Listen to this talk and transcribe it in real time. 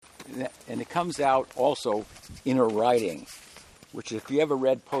it comes out also in her writing, which if you ever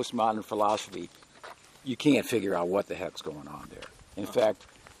read postmodern philosophy, you can't figure out what the heck's going on there. In fact,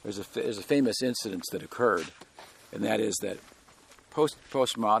 there's a famous incident that occurred, and that is that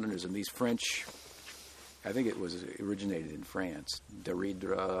postmodernism, these French, I think it was originated in France,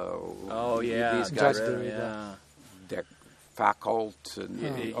 Derrida. Oh yeah, these guys, yeah. Foucault. And,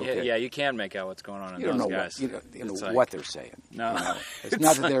 okay. Yeah, you can make out what's going on in those guys. You don't know like, what they're saying. No, it's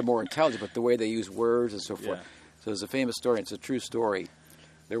not that they're more intelligent, but the way they use words and so forth. Yeah. So there's a famous story. And it's a true story.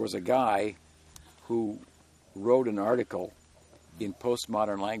 There was a guy who wrote an article in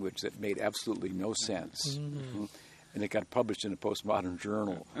postmodern language that made absolutely no sense, and it got published in a postmodern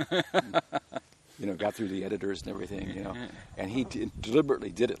journal. Got through the editors and everything. And he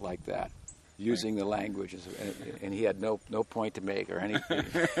deliberately did it like that, using the language, and he had no point to make or anything.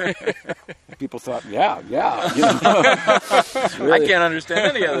 People thought, yeah. Really, I can't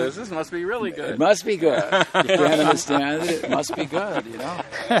understand any of this. This must be really good. It must be good. You can't understand it. It must be good.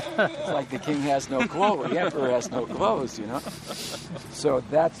 It's like the king has no clothes. The emperor has no clothes. So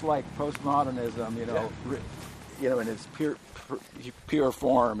that's like postmodernism. In its pure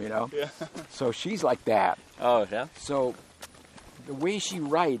form. Yeah. So she's like that. Oh yeah. So the way she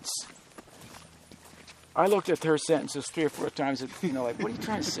writes. I looked at her sentences 3 or 4 times, like, what are you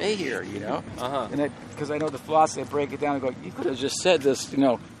trying to say here, Uh-huh. And because I know the philosophy, I break it down and go, you could have just said this,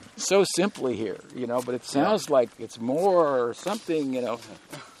 so simply here, but it sounds like it's more or something,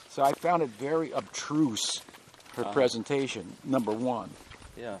 So I found it very obtruse, her presentation, number one.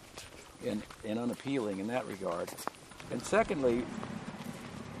 Yeah. And unappealing in that regard. And secondly,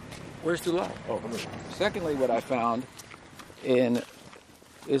 where's Dulal? Oh, come here. Secondly, what I found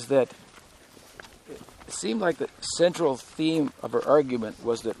is that it seemed like the central theme of her argument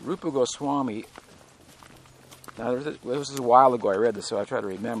was that Rupa Goswami, now this was a while ago I read this, so I try to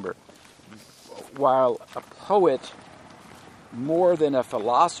remember, while a poet more than a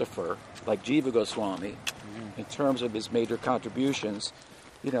philosopher, like Jiva Goswami, in terms of his major contributions,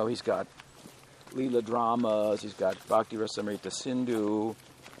 he's got Leela dramas, he's got Bhakti Rasamrita Sindhu,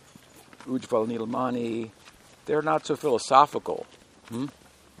 Ujjval Nilamani. They're not so philosophical.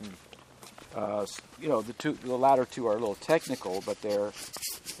 The latter two are a little technical, but they're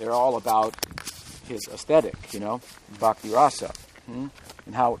all about his aesthetic, Bhakti Rasa, and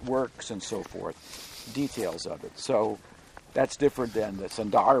how it works and so forth, details of it. So that's different than the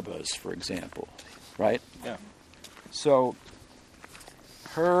Sandarbhas, for example, right? Yeah. So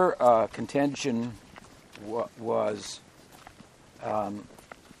her contention was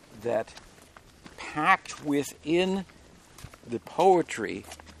that packed within the poetry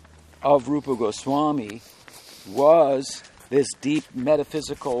of Rupa Goswami was this deep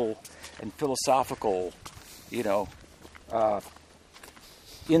metaphysical and philosophical,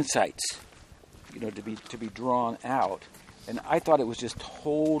 insights, to be drawn out. And I thought it was just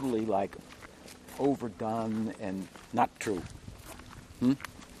totally like overdone and not true.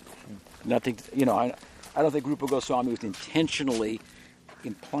 Nothing, I don't think Rupa Goswami was intentionally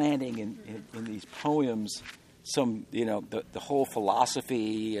implanting in these poems some, the whole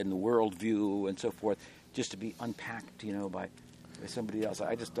philosophy and the worldview and so forth, just to be unpacked, by somebody else.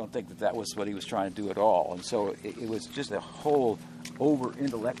 I just don't think that was what he was trying to do at all. And so it was just a whole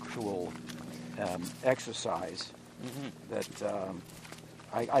over-intellectual exercise that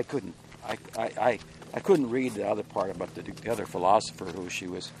I couldn't. I couldn't read the other part about the other philosopher who she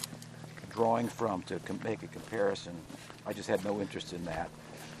was drawing from to make a comparison. I just had no interest in that.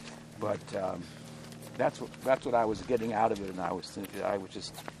 But that's what I was getting out of it, and I was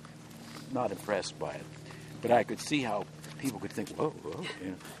just not impressed by it. But I could see how people could think, whoa.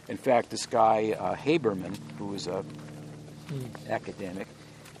 In fact, this guy Haberman, who was a academic,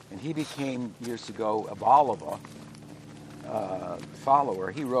 and he became years ago a Vallabha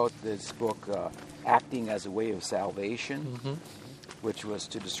follower. He wrote this book, Acting as a Way of Salvation, which was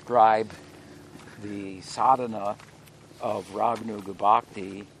to describe the sadhana of Raghunuga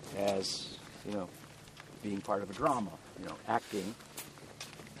Bhakti as, being part of a drama, acting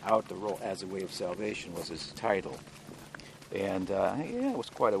out the role as a way of salvation was his title. And it was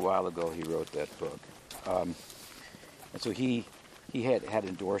quite a while ago he wrote that book. And so he had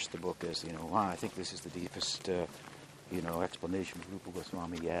endorsed the book as, I think this is the deepest, explanation of Rupa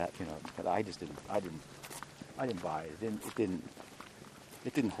Goswami yet, but I didn't buy it.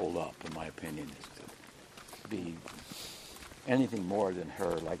 It didn't hold up, in my opinion, to be anything more than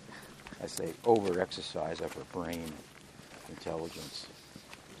her, like I say, over-exercise of her brain intelligence.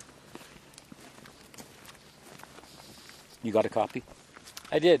 You got a copy?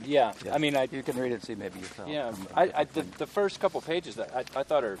 I did, yeah. I mean, you can read it and see maybe yourself. Yeah, the first couple pages, I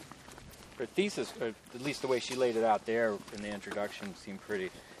thought are thesis, or at least the way she laid it out there in the introduction, seemed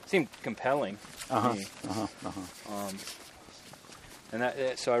compelling to me.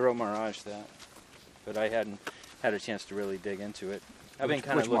 And so I wrote Mirage that, but I hadn't had a chance to really dig into it. I've been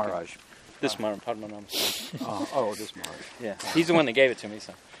kind of looking. Mirage? This Mirage, Padmanabh. This Mirage. Yeah, he's the one that gave it to me.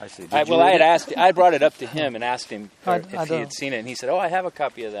 So I see. I brought it up to him and asked him if he don't- had seen it, and he said, "Oh, I have a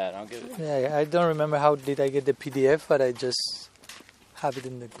copy of that. I'll give it." Yeah, I don't remember how did I get the PDF, but I just have it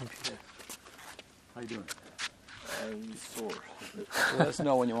in the computer. How you doing? I'm sore. Let us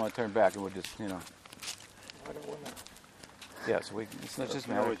know when you want to turn back, and we'll just, I don't want to. Yeah, so it's not just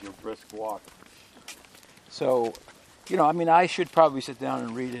matter. With your brisk walk. So, I should probably sit down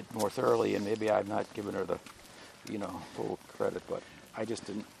and read it more thoroughly, and maybe I've not given her the, full credit, but I just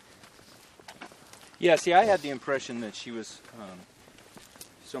didn't. Yeah, see, I had the impression that she was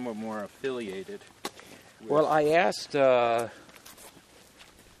somewhat more affiliated. Well, I asked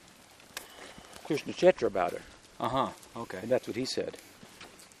Krishna Chetra about her, Okay. and that's what he said.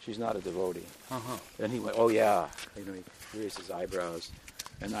 She's not a devotee. Uh-huh. And he went, "Oh yeah," he raised his eyebrows,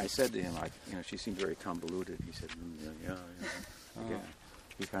 and I said to him, she seemed very convoluted. He said, "Yeah." Again,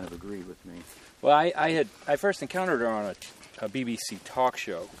 he kind of agreed with me. Well, I first encountered her on a BBC talk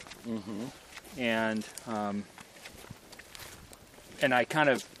show, and I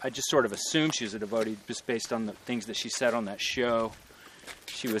just sort of assumed she was a devotee just based on the things that she said on that show.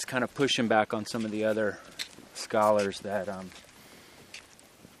 She was kind of pushing back on some of the other scholars that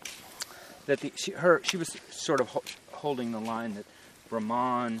she was sort of holding the line that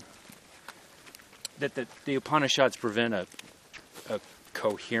Brahman, that the Upanishads prevent a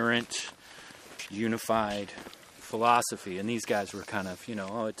coherent, unified philosophy, and these guys were kind of,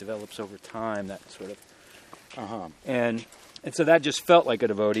 it develops over time, that sort of. And so that just felt like a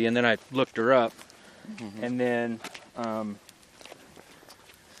devotee, and then I looked her up, and then found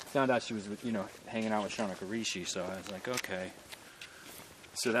out she was, hanging out with Shaunaka Rishi, so I was like, okay.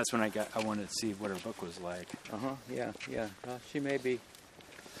 So that's when I wanted to see what her book was like. Yeah. She may be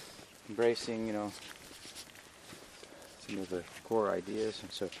embracing, some of the core ideas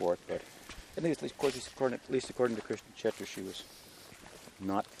and so forth, but I think at least according to Krishna Chetra, she was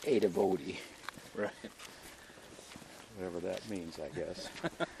not a devotee. Right. Whatever that means, I guess,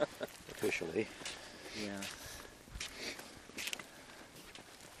 officially. Yeah.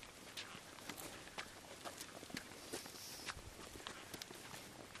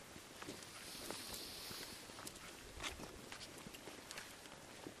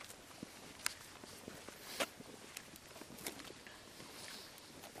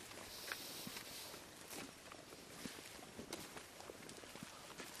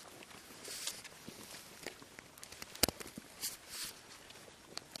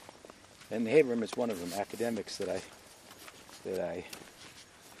 And Habermas is one of them, academics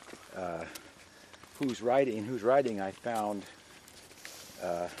whose writing I found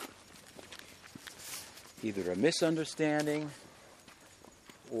either a misunderstanding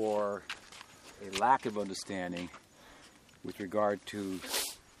or a lack of understanding with regard to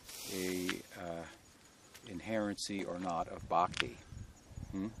a inherency or not of bhakti.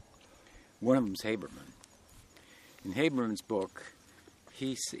 One of them is Habermas. In Habermas' book,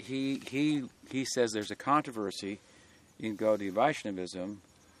 he says there's a controversy in Gaudiya Vaishnavism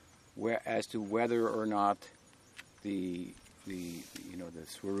as to whether or not the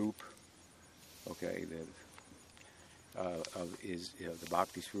swarup, the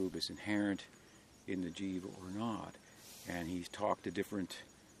bhakti swarup is inherent in the jiva or not. And he's talked to different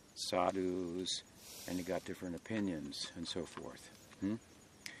sadhus, and he got different opinions and so forth.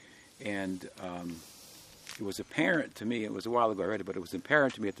 And it was apparent to me, it was a while ago I read it, but it was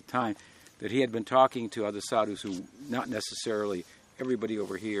apparent to me at the time that he had been talking to other sadhus who, not necessarily everybody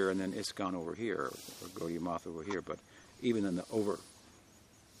over here and then ISKCON over here, or Gaudiya Math over here, but even in the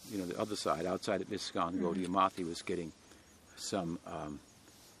other side, outside of ISKCON, Gaudiya Math, he was getting some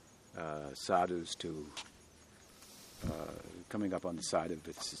sadhus to coming up on the side of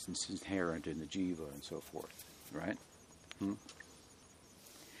it's inherent in the jiva and so forth, right?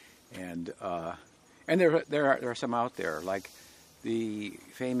 And there are some out there, like the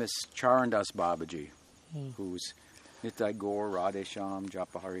famous Charandas Babaji, who's Nitai Gaur, Radhesham,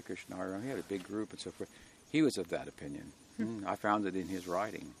 Japa Hare Krishna Hare Ram. He had a big group and so forth. He was of that opinion. I found it in his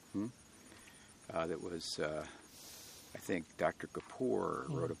writing. That was, I think, Dr. Kapoor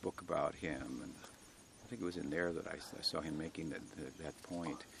wrote a book about him, and I think it was in there that I saw him making that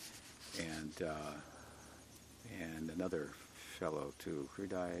point. And another fellow too,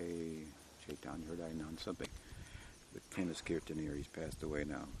 Hriday Chaitanya, Hridayanand, something. The famous Kirtanir, he's passed away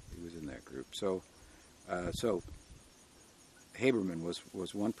now. He was in that group. So Haberman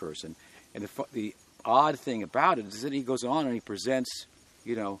was one person, and the odd thing about it is that he goes on and he presents,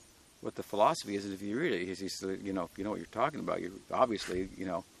 what the philosophy is. If you read it, he's if you know what you're talking about. You obviously,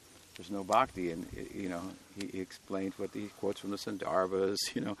 there's no bhakti, and he explained what he quotes from the Sandarbhas,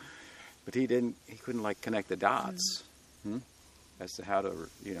 but he couldn't connect the dots as to how to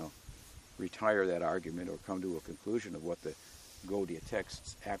retire that argument or come to a conclusion of what the Gaudiya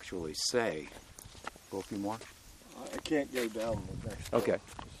texts actually say. Go a few more. I can't go down the next. Okay.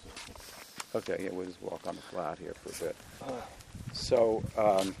 Okay, yeah, we'll just walk on the flat here for a bit. So,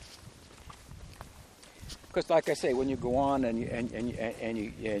 because like I say, when you go on and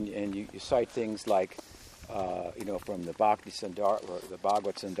you cite things like, from the Bhakti Sandarbha, the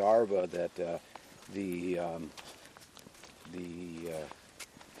Bhagavad Sandarbha, that the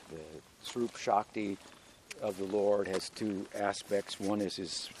Swarup Shakti of the Lord has two aspects. One is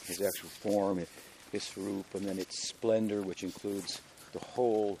his actual form, his Swarup, and then its splendor, which includes the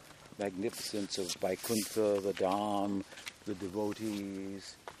whole magnificence of Vaikuntha, the Dham, the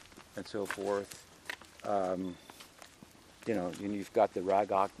devotees, and so forth. You've got the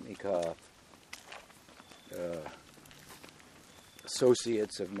Ragagnika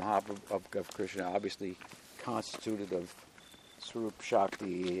associates of of Krishna, obviously constituted of Swarup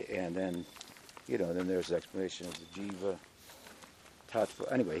Shakti, and then then there's the explanation of the Jiva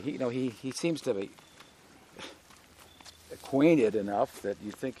Tattva. Anyway, he seems to be acquainted enough that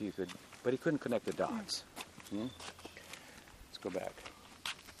you think you could, but he couldn't connect the dots. Let's go back.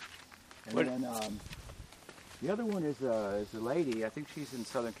 And then the other one is a lady. I think she's in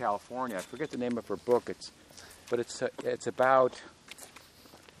Southern California. I forget the name of her book. It's about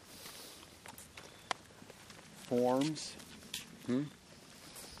forms. And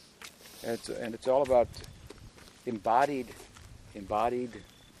it's all about embodied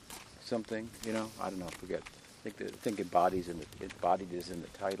something. I don't know. Forget. I think embodied is in the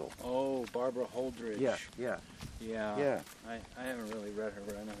title. Oh, Barbara Holdridge. Yeah. I haven't really read her,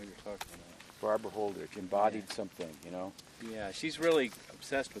 but I know who you're talking about. Barbara Holdridge, embodied something. Yeah, she's really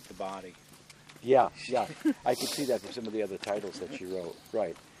obsessed with the body. Yeah. I could see that from some of the other titles that she wrote.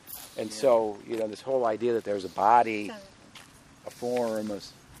 Right. And so, this whole idea that there's a body, a form,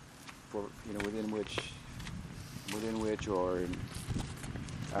 within which or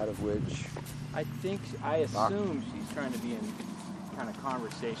out of which. I assume she's trying to be in kind of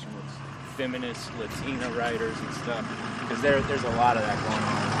conversation with feminist Latina writers and stuff, because there's a lot of that going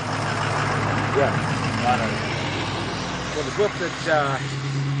on. Yeah. A lot of. Well, the book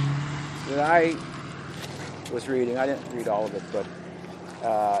that I was reading, I didn't read all of it, but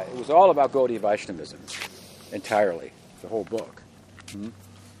it was all about Gaudiya Vaishnavism entirely, the whole book.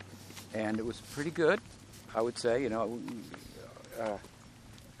 And it was pretty good, I would say,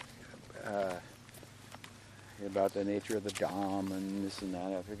 about the nature of the Dham and this and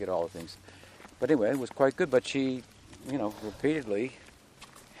that. I forget all the things. But anyway, it was quite good. But she, repeatedly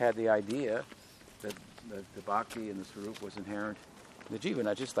had the idea that the bhakti and the Swarup was inherent in the Jiva. And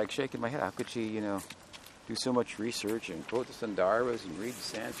I just shaking my head. How could she, do so much research and quote the Sandarbhas and read the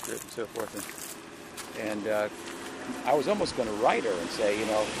Sanskrit and so forth? And I was almost going to write her and say,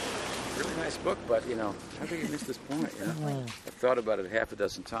 really nice book, but, how did you miss this point, I've thought about it half a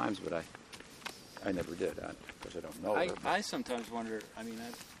dozen times, but I never did, because I don't know her. I sometimes wonder,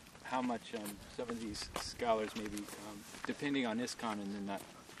 how much some of these scholars maybe, depending on ISKCON and then not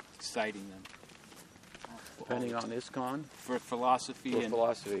citing them. Depending on ISKCON? For philosophy.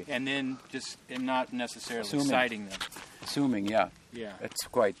 And then and not necessarily citing them. Assuming, yeah. Yeah. It's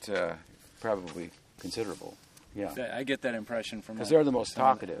quite probably considerable. Yeah. I get that impression from... Because they're the most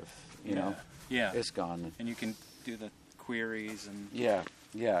talkative, Yeah. ISKCON. And you can do the queries and... Yeah.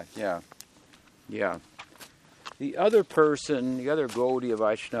 The other person, the other Gaudiya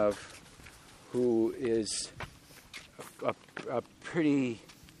Vaishnav, who is a pretty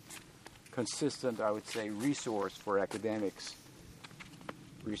consistent, I would say, resource for academics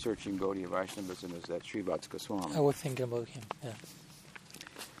researching Gaudiya Vaishnavism is that Srivats Goswami. I was thinking about him, yeah.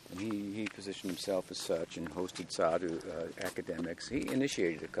 And he positioned himself as such and hosted sadhu academics. He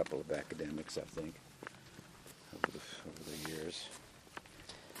initiated a couple of academics, I think, over the years.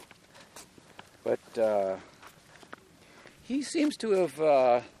 But he seems to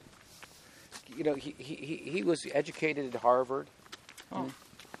have, he was educated at Harvard. Oh.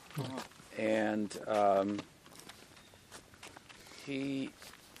 And he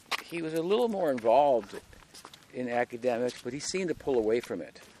was a little more involved in academics, but he seemed to pull away from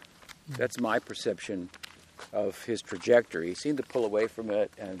it. That's my perception of his trajectory. He seemed to pull away from it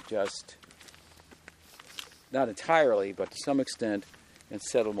and just, not entirely, but to some extent, and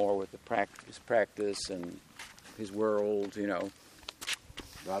settle more with his practice and his world,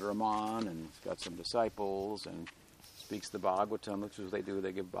 Radharaman, and he's got some disciples, and speaks the Bhagavatam, which is what they do.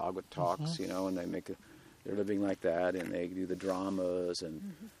 They give Bhagavad talks, and they make they're living like that, and they do the dramas,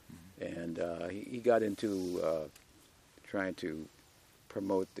 and he got into trying to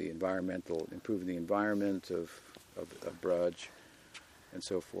promote the improving the environment of Braj, and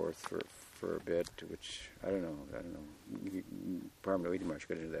so forth for a bit, which I don't know. Paramahansa Maharaj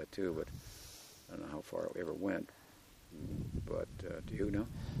got into that too, but I don't know how far it ever went. But do you know?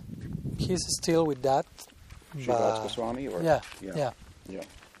 He's still with that. Shivaji Goswami? Or? Yeah.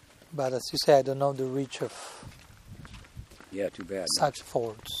 But as you say, I don't know the reach of too bad. such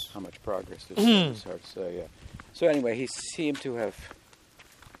efforts. How much progress it's hard to say, yeah. So anyway, he seemed to have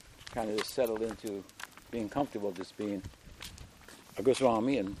kind of just settled into being comfortable just being a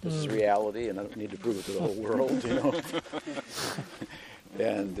Goswami, and this is reality, and I don't need to prove it to the whole world,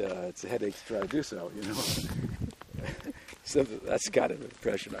 and it's a headache to try to do so, So that's kind of the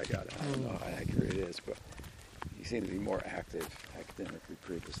impression I got. I don't know how accurate it is, but he seemed to be more active academically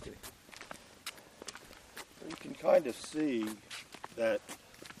previously. You can kind of see that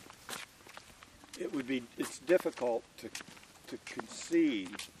it's difficult to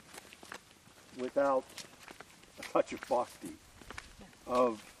conceive without a touch of bhakti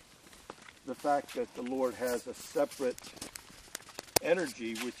of the fact that the Lord has a separate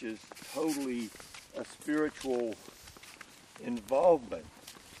energy which is totally a spiritual involvement,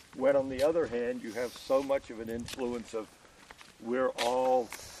 when on the other hand you have so much of an influence of we're all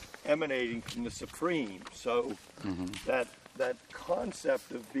emanating from the Supreme. So that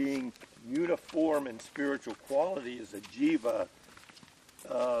concept of being uniform in spiritual quality as a jiva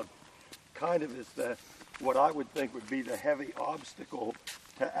kind of is what I would think would be the heavy obstacle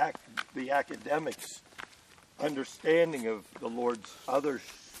to the academics' understanding of the Lord's other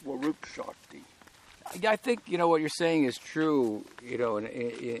Swarup Shakti. I think what you're saying is true. In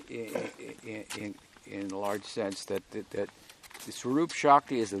a large sense that the Swarup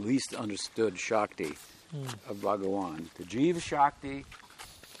Shakti is the least understood Shakti of Bhagawan. The Jiva Shakti,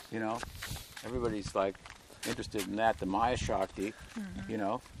 everybody's like interested in that. The Maya Shakti,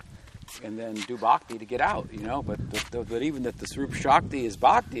 and then do bhakti to get out. But even that the Swarup Shakti is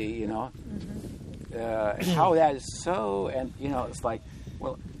bhakti, how that is so, and it's like,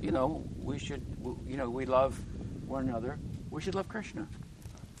 well, we should, we love one another. We should love Krishna.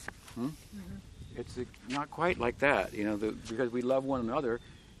 It's not quite like that, because we love one another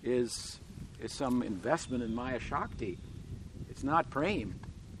is some investment in Maya Shakti. It's not prem.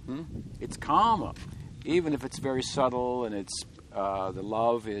 It's kama, even if it's very subtle, and it's the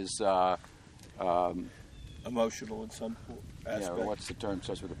love is emotional in some aspect. What's the term?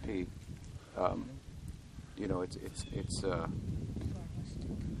 Starts with a P.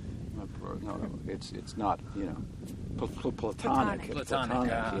 It's not platonic.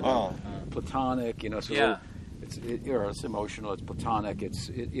 Platonic. So it's emotional. It's platonic. It's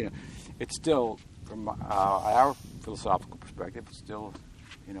still from our philosophical perspective. It's still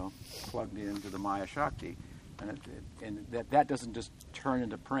plugged into the Maya Shakti, and that doesn't just turn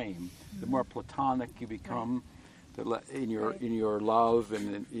into prem. The more platonic you become in your love,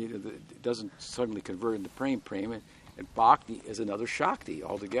 and it doesn't suddenly convert into prem. And bhakti is another Shakti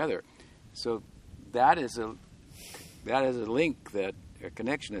altogether. So that is a link, a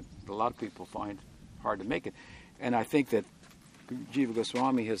connection that a lot of people find hard to make it. And I think that Jiva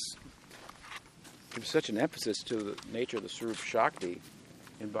Goswami has given such an emphasis to the nature of the Swarup Shakti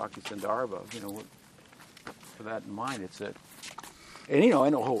in Bhakti Sandarbha. For that in mind, it's that. And I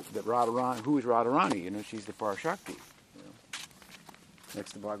know that Radharani, who is Radharani? She's the Parashakti.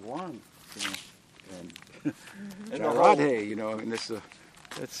 Next to Bhagawan, and Radhe,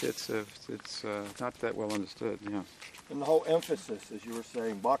 it's not that well understood. And the whole emphasis, as you were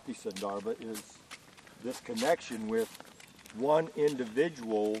saying, Bhakti Sandarbha, is this connection with one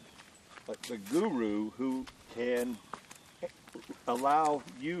individual, like the guru, who can allow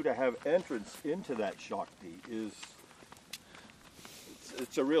you to have entrance into that Shakti.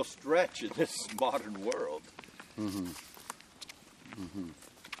 It's a real stretch in this modern world.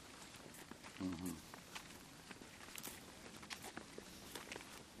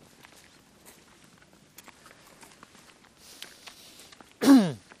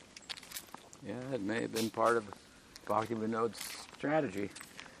 Yeah, it may have been part of Bhakti Vinod's strategy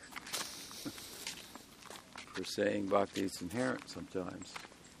for saying bhakti is inherent sometimes.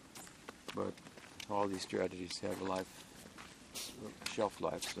 But all these strategies have a shelf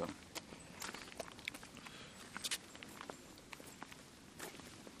life, so.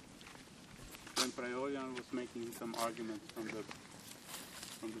 When Prayodhan was making some arguments from the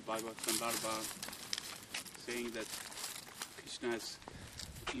Bhagavad Sandarbha, saying that Krishna has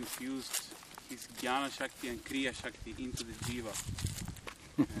infused his Jnana Shakti and Kriya Shakti into the Jiva.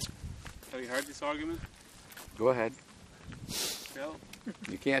 Have you heard this argument? Go ahead. Well,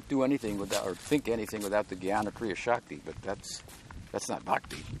 You can't do anything without, or think anything without the Jnana Kriya Shakti, but that's not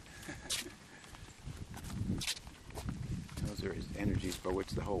bhakti. Those are his energies by which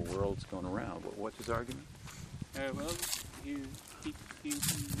the whole world's going around. What's his argument? well, he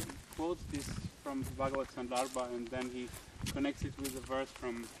quotes this from Bhagavad Sandarbha, and then he connects it with a verse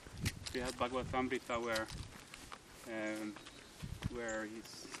from Srihad Bhagavatamrita where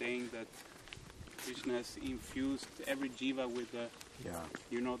he's saying that Krishna has infused every jiva with the... Yeah.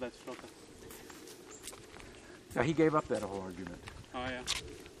 You know that shloka? Yeah, he gave up that whole argument. Oh, yeah.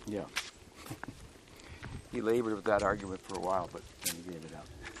 Yeah. He labored with that argument for a while, but then he gave it up.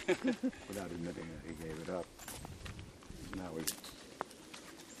 Without admitting it, he gave it up. Now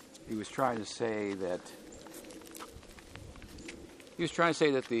he was trying to say that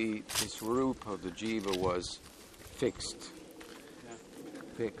the swarup of the jiva was fixed. Yeah.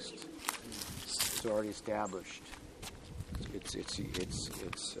 Fixed. It's already established. It's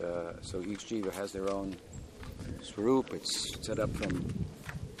so each jiva has their own swarup. It's set up from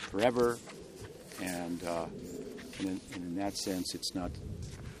forever, and in that sense, it's not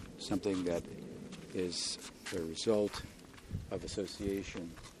something that is the result of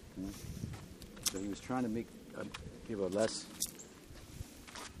association. So he was trying to make people less.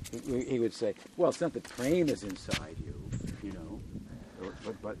 He would say, "Well, it's not that prema is inside you, you know,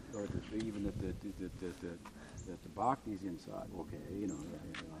 even that the bhakti is inside. Okay, you know,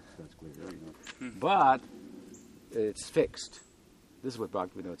 that's clear, you know, but it's fixed. This is what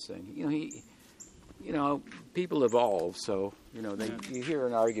Bhaktivinoda's saying. You know, people evolve, so you hear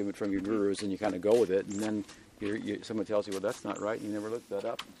an argument from your gurus and you kind of go with it, and then someone tells you, well, that's not right, and you never looked that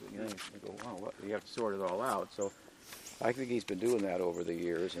up. And so, you go, wow, what? You have to sort it all out. So I think he's been doing that over the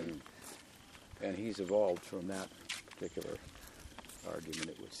years, and he's evolved from that particular argument,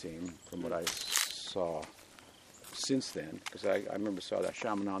 it would seem, from what I saw since then, because I remember saw that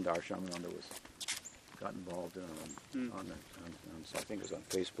Shamananda got involved I think it was on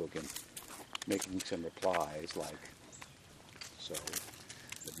Facebook, and making some replies like, so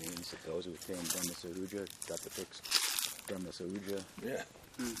it means that those who attain Brahma Saruja got the fixed Brahma Saruja,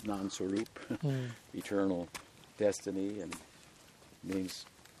 non-Sarup, eternal destiny, and means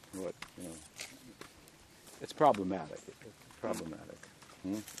what, it's problematic.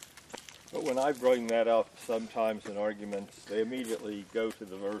 But when I bring that up sometimes in arguments, they immediately go to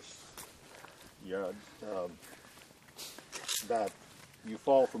the verse, that you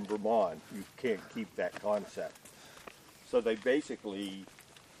fall from Brahman, you can't keep that concept. So they basically,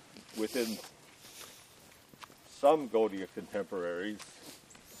 within some Gaudiya contemporaries,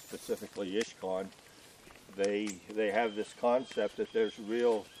 specifically ISKCON, they have this concept that there's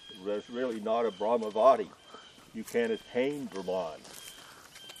really not a Brahmavadi. You can't attain Brahman.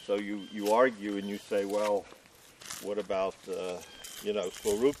 So you argue and you say, well, what about,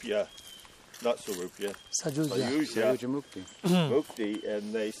 Swarupya, not Swarupya, Sayuja Mukti,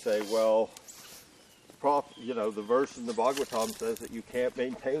 and they say, well, the verse in the Bhagavatam says that you can't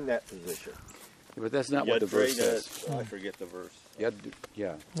maintain that position. Yeah, but that's not what the verse says. I forget the verse.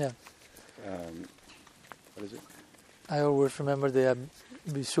 Yeah. What is it? I always remember the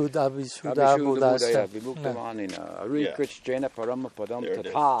Visuddha Buddhaya Vimuktamanina Ari Krishna Parama Padam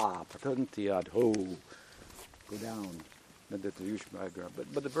Tatha Patanti Adho. Go down. But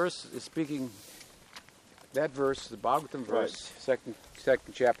the verse is speaking, that verse, the Bhagavatam verse, second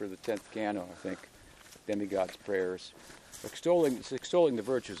chapter of the 10th canto, I think, Demigod's Prayers, it's extolling the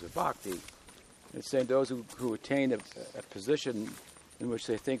virtues of bhakti. It's saying those who attain a position in which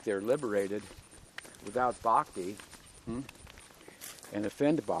they think they're liberated without bhakti, and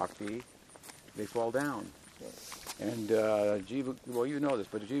offend bhakti, they fall down. And Jiva, well, you know this,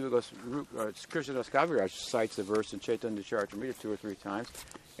 but Jiva goes, Krishna Das Kaviraj cites the verse in Chaitanya Charitamrita 2 or 3 times,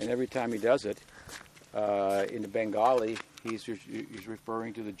 and every time he does it, in the Bengali, he's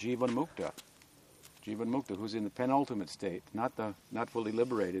referring to the Jivan Mukta, who's in the penultimate state, not fully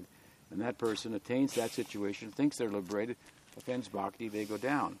liberated, and that person attains that situation, thinks they're liberated, offends bhakti, they go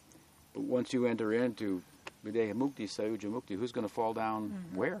down. But once you enter into Videha Mukti, Sayuja Mukti, who's going to fall down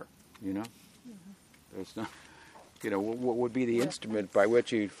where? There's no, what would be the instrument by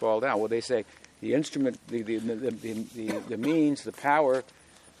which you fall down? Well, they say the instrument, the means, the power,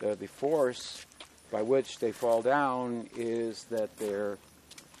 the force by which they fall down is that they're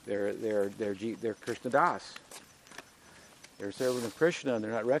Krishna Das. They're a servant of Krishna, and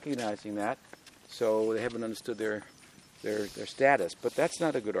they're not recognizing that, so they haven't understood their status. But that's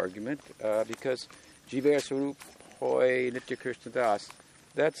not a good argument, because Jiva Swarup Hoy Nitya Krishna Das.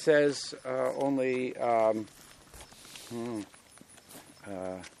 That says only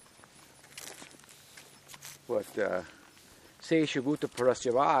Say Shabhuta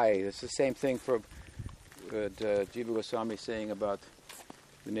Parasyavai. It's the same thing for what Jiva Goswami is saying about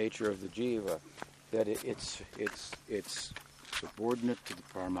the nature of the jiva, that it's subordinate to the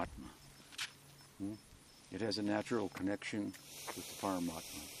Paramatma. It has a natural connection with the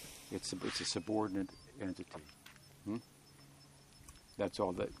Paramatma. It's a subordinate entity. That's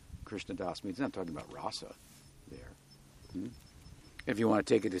all that Krishna Das means. It's not talking about rasa there. If you want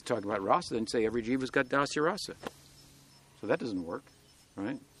to take it as talking about rasa, then say every jiva's got dasya rasa. So that doesn't work,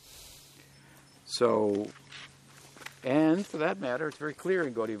 right? So, and for that matter, it's very clear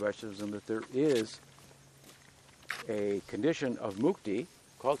in Gaudiya Vaisnavism that there is a condition of mukti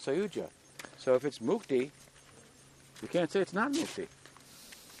called sayuja. So if it's mukti, you can't say it's not mukti.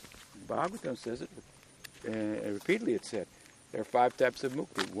 Bhagavatam says it, and repeatedly it said, there are 5 types of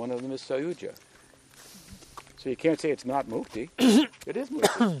mukti. One of them is sayuja. So you can't say it's not mukti. It is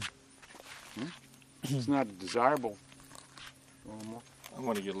mukti. It's not a desirable. I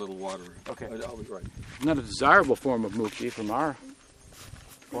want to get a little water. Okay. I'll be right. It's not a desirable form of mukti from our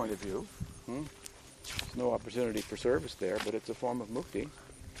point of view. There's no opportunity for service there, but it's a form of mukti.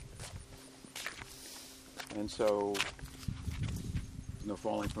 And so, there's no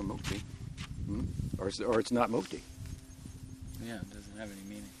falling from mukti. Or it's not mukti. Yeah, it doesn't have any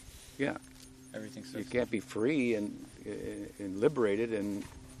meaning. Yeah. Everything's You can't be free and liberated and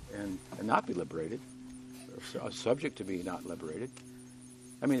not be liberated, or subject to be not liberated.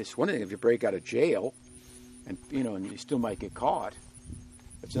 I mean, it's one thing if you break out of jail, and you still might get caught.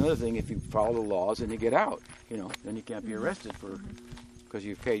 It's another thing if you follow the laws and you get out. Then you can't be arrested because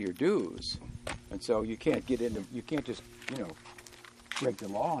you've paid your dues, and so you can't just break the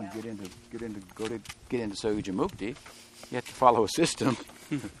law and get into Sayuja Mukti. You have to follow a system,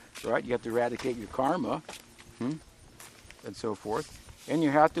 right? You have to eradicate your karma, and so forth. And you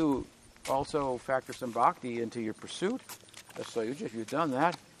have to also factor some bhakti into your pursuit of Sayuja. If you've done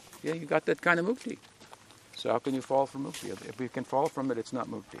that, you got that kind of mukti. So how can you fall from mukti? If you can fall from it, it's not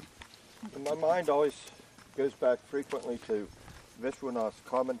mukti. My mind always goes back frequently to Vishwanath's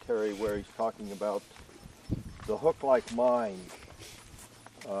commentary where he's talking about the hook-like mind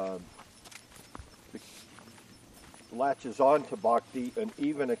latches on to bhakti and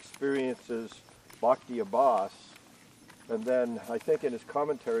even experiences bhakti abhas. And then I think in his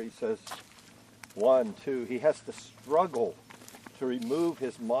commentary he says, 1, 2, he has to struggle to remove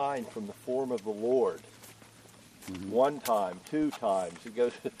his mind from the form of the Lord. 1 time, 2 times, it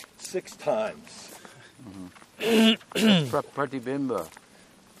goes 6 times. Pratibimba.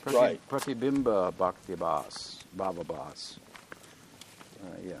 Right. Pratibimba bhakti bhas, bhava bhas.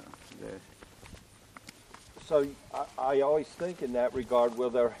 Yeah. So I always think in that regard,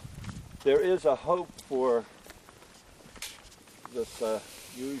 there is a hope for this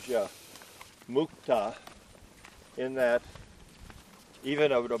Yuja Mukta, in that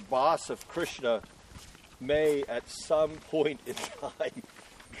even a boss of Krishna may at some point in time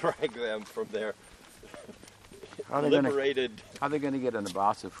drag them from their liberated. How are they going to get an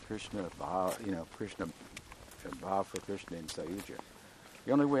abhas of Krishna, Krishna, bhav for Krishna in Sayuja?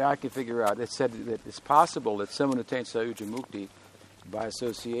 The only way I can figure out, it said that it's possible that someone who attains Sayuja Mukti by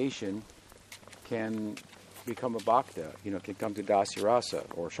association can become a bhakta, can come to dasya rasa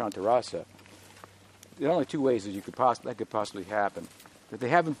or shanta rasa. There are only 2 ways that that could possibly happen. That they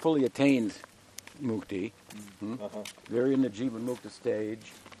haven't fully attained mukti, they're in the jiva mukta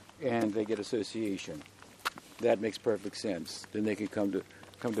stage, and they get association. That makes perfect sense. Then they can come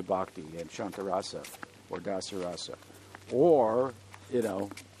to bhakti and shanta rasa or dasya rasa. Or,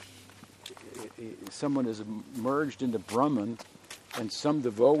 someone is merged into Brahman, and some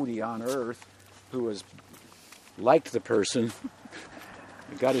devotee on earth who has liked the person,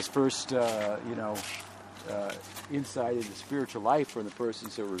 got his first, insight into spiritual life from the person,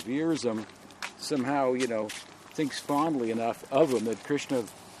 so reveres him, somehow, thinks fondly enough of him that Krishna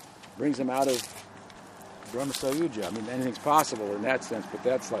brings him out of Brahma Sayuja. I mean, anything's possible in that sense, but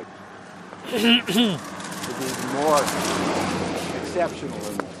that's like to be even more exceptional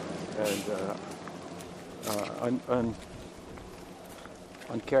and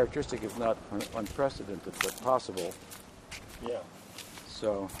uncharacteristic, if not unprecedented, but possible. Yeah.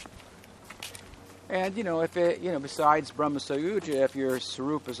 So, and if besides Brahma Sayuja, if your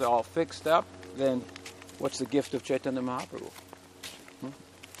sarup is all fixed up, then what's the gift of Chaitanya Mahaprabhu?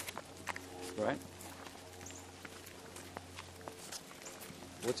 Right?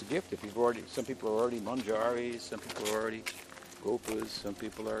 What's the gift if some people are already manjaris, some people are already gopas, some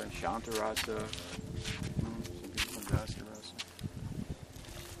people are in Shantarasa,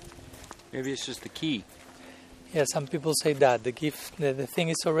 Maybe it's just the key. Yeah, some people say that the gift, the thing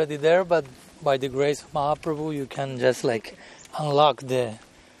is already there, but by the grace of Mahaprabhu, you can just like unlock the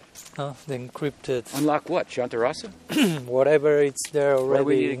encrypted Unlock what? Shantarasa? whatever it's there What do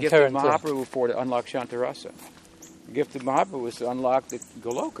we need already a gift of inherently. Mahaprabhu for to unlock Shantarasa? The gift of Mahaprabhu is to unlock the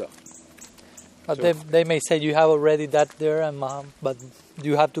Goloka. But So- they may say you have already that there, and but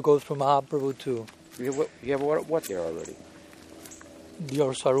you have to go through Mahaprabhu to You have what there already?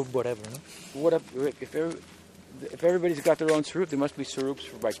 your Swarup, whatever. No? What if everybody's got their own Sarup? There must be Sarups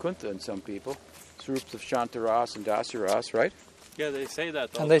for Vaikuntha in some people. Sarups of Shantaras and Dasaras, right? Yeah, they say that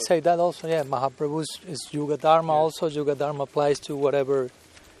also. And they say that also, yeah, Mahaprabhu is Yuga Dharma also. Yuga Dharma applies to whatever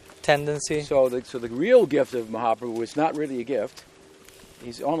tendency. So the real gift of Mahaprabhu is not really a gift.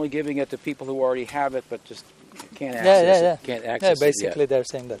 He's only giving it to people who already have it, but just can't access it. Can't access Yeah, basically it they're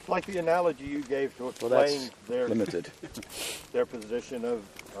saying that. It's like the analogy you gave to Well, explain that's limited. their position of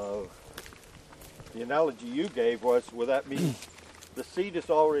the analogy you gave was, well, that means the seed is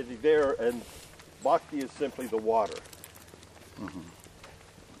already there and bhakti is simply the water.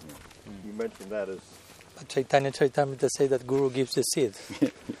 You mentioned that as But Chaitanya Charitamrita say that Guru gives the seed.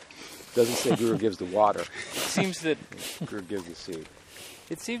 Doesn't say Guru gives the water. It seems that Guru gives the seed.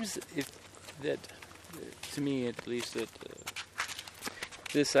 It seems that, to me at least, that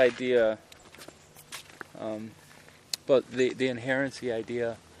this idea, but the inherency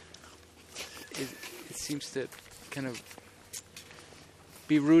idea, it seems to kind of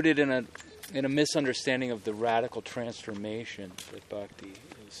be rooted in a misunderstanding of the radical transformation that bhakti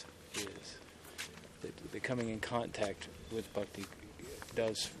is. That the coming in contact with bhakti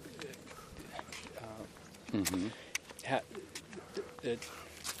does. The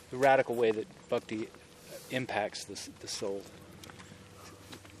radical way that bhakti impacts the soul,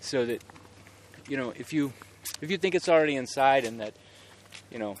 so that if you think it's already inside and that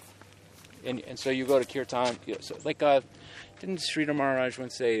and so you go to kirtan, so like didn't Sridhar Maharaj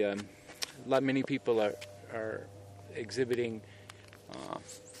once say many people are exhibiting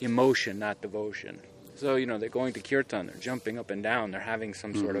emotion, not devotion. So they're going to kirtan, they're jumping up and down, they're having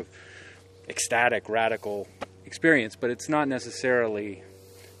some sort of ecstatic, radical experience, but it's not necessarily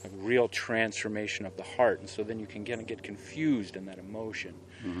a real transformation of the heart, and so then you can get confused in that emotion,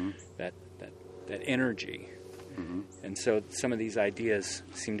 that energy, and so some of these ideas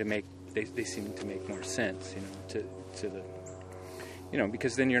seem to make more sense, to the,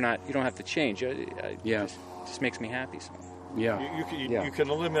 because then you don't have to change. It just makes me happy. So Yeah. you can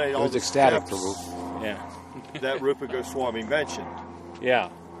eliminate It all was the ecstatic steps for yeah, that Rupa Goswami mentioned, yeah,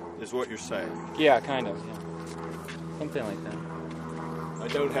 is what you're saying. yeah, kind of, yeah. Something like that. I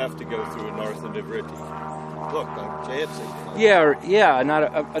don't have to go through a Nartha Nivriti. Look, I'm Jansi. Yeah,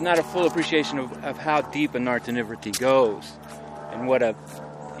 not a full appreciation of how deep a Nartanivriti goes, and what a,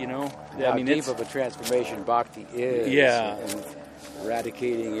 how deep of a transformation bhakti is. Yeah. And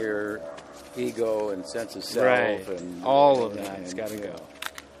eradicating your ego and sense of self. Right. And All of that. It's got to go.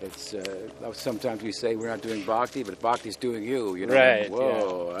 It's sometimes we say we're not doing bhakti, but bhakti's doing you. Right,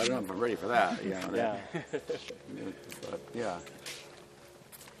 Whoa! I don't know if I'm ready for that. Yeah. But, yeah.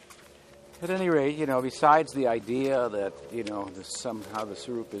 At any rate, besides the idea that somehow the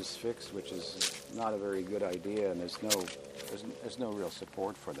Sarup is fixed, which is not a very good idea, and there's no real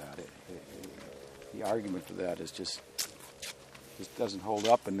support for that. The argument for that is just doesn't hold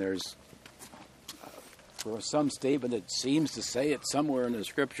up, and there's for some statement that seems to say it somewhere in the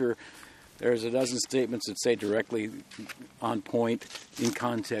scripture, there's a dozen statements that say directly on point in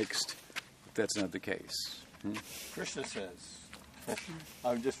context. That's not the case. Krishna says,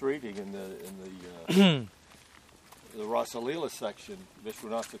 I'm just reading in the the Rasa Leela section,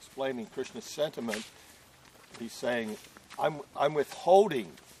 Vishwanath's explaining Krishna's sentiment. He's saying, I'm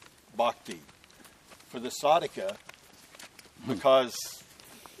withholding bhakti for the sadhaka because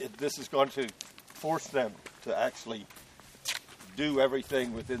this is going to force them to actually do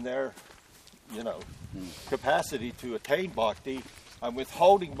everything within their, capacity to attain bhakti. I'm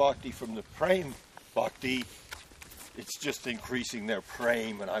withholding bhakti from the prem bhakti. It's just increasing their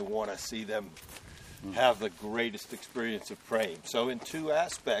prem, and I want to see them have the greatest experience of prem. So in two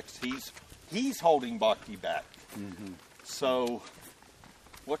aspects, he's holding bhakti back. So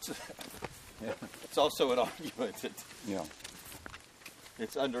it's also an argument that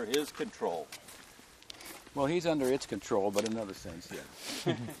it's under his control. Well, he's under its control, but in another sense,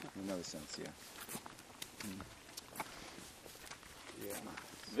 yeah. In another sense, yeah.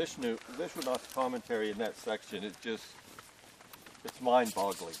 Vishwanath's commentary in that section, it's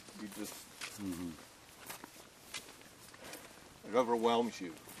mind-boggling. It overwhelms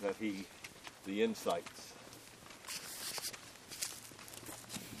you that the insights.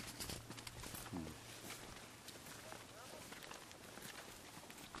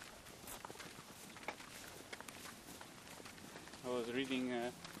 was reading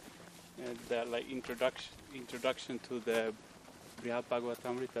the introduction to the Brihad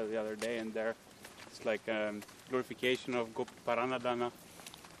Bhagavatamrita the other day, and there it's like glorification of Goparanadana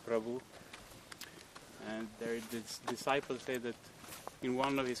Prabhu. And there the disciples say that in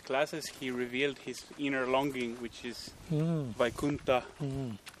one of his classes he revealed his inner longing, which is Vaikuntha,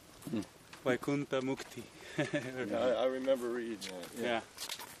 Vaikuntha Mukti. I remember reading that. Yeah.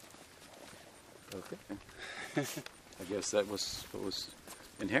 Okay. I guess that was what was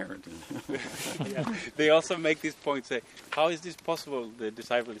inherent. Yeah. They also make this point, say, how is this possible, the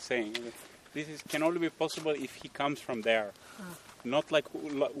disciple is saying? Can only be possible if he comes from there. Not like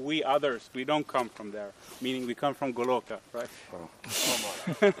we others, we don't come from there. Meaning we come from Goloka, right? Oh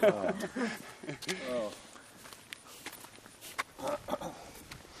my. Oh.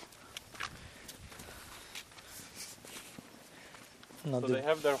 Not So the, they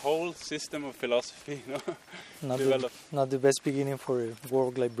have their whole system of philosophy, you know, not developed. not the best beginning for a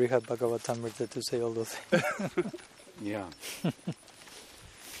work like Brihad Bhagavatamrita to say all those things. Yeah.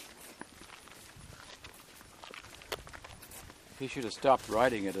 He should have stopped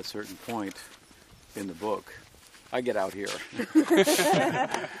writing at a certain point in the book. I get out here.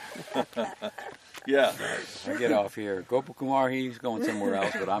 Yeah. I get off here. Gopal Kumar, he's going somewhere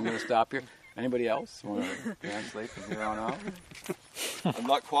else, but I'm going to stop here. Anybody else want to translate from here on out? I'm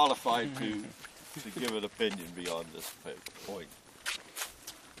not qualified to give an opinion beyond this point.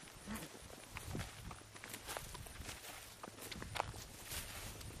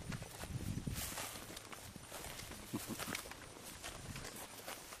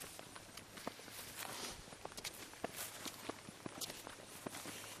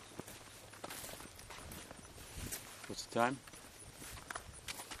 What's the time?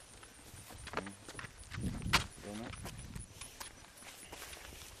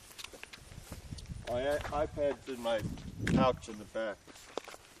 My iPad's in my pouch in the back.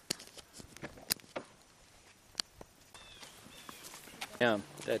 Yeah,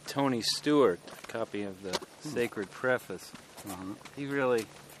 that Tony Stewart copy of the Sacred Preface. He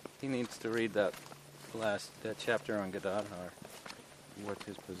needs to read that chapter on Gadadhar. What's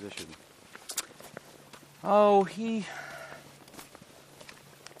his position? Oh,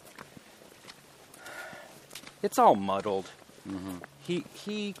 it's all muddled.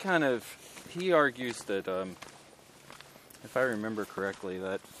 He argues that, if I remember correctly,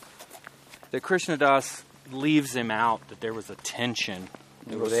 that Krishnadas leaves him out, that there was a tension.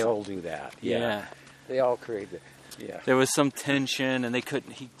 Well, they all do that. Yeah. They all create that. Yeah. There was some tension, and they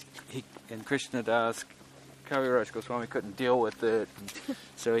couldn't. He and Krishnadas, Kaviraj Goswami couldn't deal with it,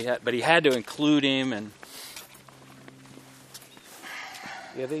 so he had to include him, and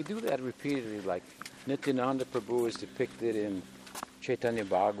Yeah, they do that repeatedly. Like Nityananda Prabhu is depicted in Chaitanya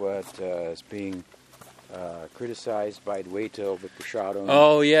Bhagavat as being criticized by Dvaita over Prasadam.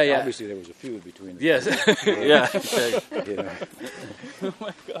 Oh, yeah. Obviously, there was a feud between them. Yes, yeah. You know, Oh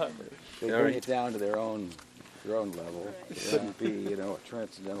my God. they bring it down to their own level. It couldn't be, a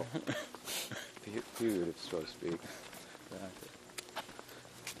transcendental feud, so to speak.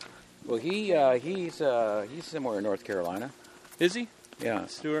 Well, he's somewhere in North Carolina. Is he? Yeah,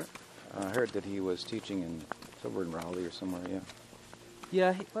 Stewart? I heard that he was teaching somewhere in Raleigh or somewhere. Yeah.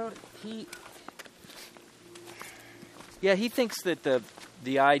 Yeah, he thinks that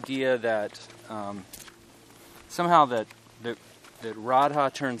the idea that somehow that Radha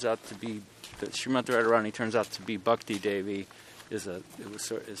turns out to be, that Srimati Radharani turns out to be Bhakti Devi is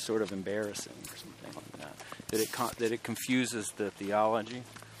sort of embarrassing or something like that. That it confuses the theology.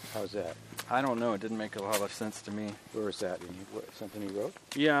 How's that? I don't know. It didn't make a lot of sense to me. Where is that? Something he wrote?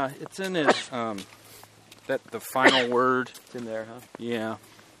 Yeah, it's in his the final word. It's in there, huh? Yeah.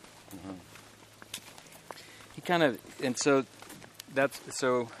 He kind of, and so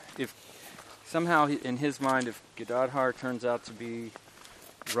if somehow in his mind, if Gadadhar turns out to be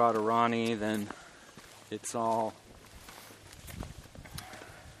Radharani, then it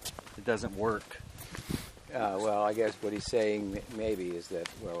doesn't work. Well, I guess what he's saying maybe is that,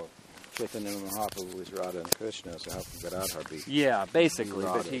 Chaitanya Mahaprabhu is Radha and Krishna, so how can Gadadhar be? Yeah, basically.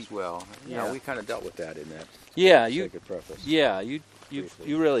 Radha But as well. Yeah, we kind of dealt with that in that Sacred Preface. Yeah, you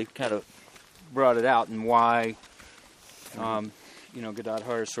really kind of brought it out, and why,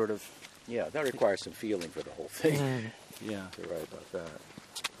 Gadadhar is sort of. Yeah, that requires some feeling for the whole thing. Yeah. To write about that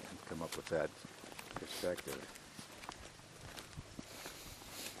and come up with that perspective.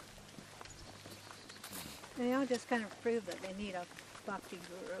 They all just kind of prove that they need a bhakti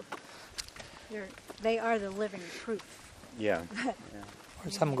guru. They are the living proof. Yeah.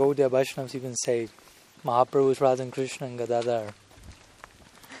 Or some Gaudiya Vaishnavas even say Mahaprabhu is Radha and Krishna and Gadadhar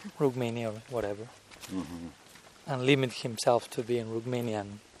Rukmini or whatever. and limit himself to being Rukmini,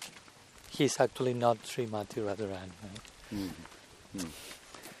 and he's actually not Srimati Radharan. Right?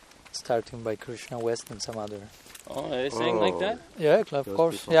 Starting by Krishna West and some other. Oh, are they saying like that? Yeah, of Those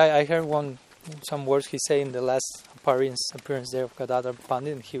course. people. Yeah, I heard some words he said in the last appearance there of Gadadhar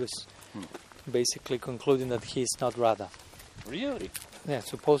Pandit, and he was basically concluding that he is not Radha. Really? Yeah,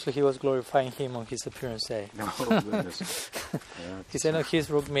 supposedly he was glorifying him on his appearance day. Oh, goodness. He said, no, he's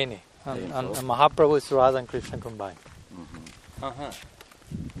Rukmini, and Painful. Mahaprabhu is Radha and Krishna combined. Uh-huh.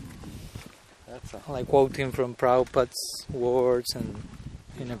 That's a... Like quoting from Prabhupada's words and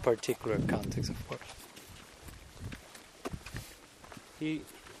in a particular context, of course. He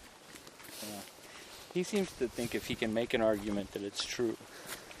seems to think if he can make an argument that it's true.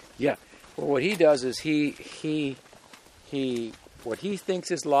 Yeah. Well, what he does is he what he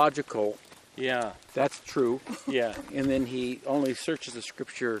thinks is logical, Yeah, that's true, yeah. and then he only searches the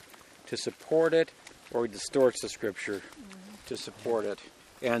scripture to support it, or he distorts the scripture to support it.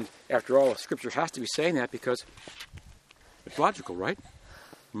 And after all, the scripture has to be saying that because it's logical, right?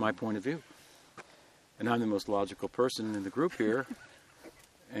 From my point of view. And I'm the most logical person in the group here.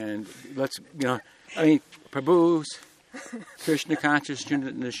 And Prabhu's Krishna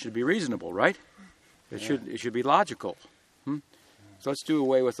consciousness should be reasonable, right? It should be logical. So let's do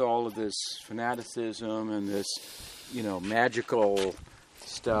away with all of this fanaticism and this, magical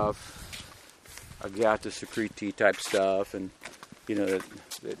stuff, Agyata Sukriti type stuff, and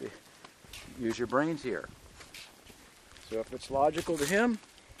use your brains here. So if it's logical to him,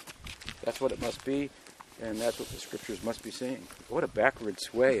 that's what it must be, and that's what the scriptures must be saying. What a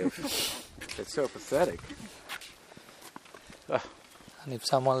backwards way of... It's so pathetic. And if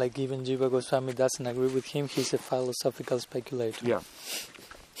someone like even Jiva Goswami doesn't agree with him, he's a philosophical speculator. Yeah.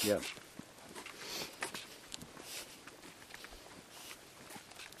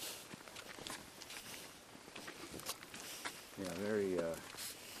 Very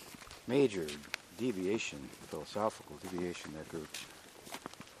major deviation, philosophical deviation, that group.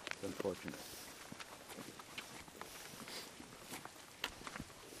 It's unfortunate.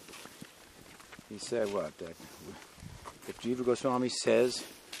 He said what? That if Jiva Goswami says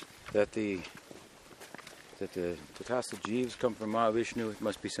that the Tatastha Jivas come from Maha-Vishnu, it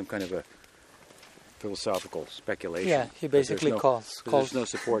must be some kind of a philosophical speculation. Yeah, he basically calls. There's no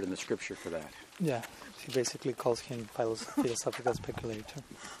support in the scripture for that. Yeah, he basically calls him philosophical speculator.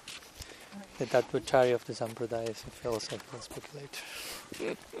 The Tattvacharya of the Sampradaya is a philosophical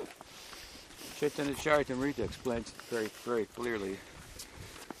speculator. Chaitanya Charitamrita explains it very, very clearly.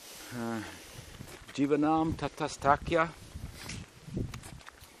 Jivanam tatastakya.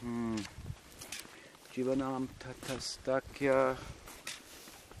 Jivanam tatastakya.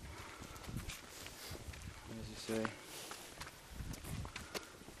 What does he say?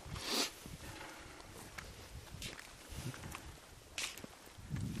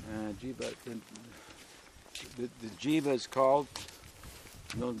 The Jiva is called,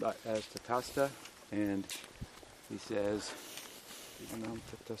 known as Tatastha, and he says, Jivanam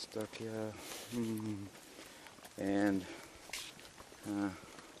tatastakya, and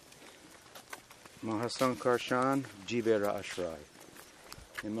Mahasankarshan Jivera Ashray.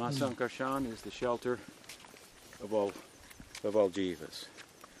 And Mahasankarshan is the shelter of all jivas.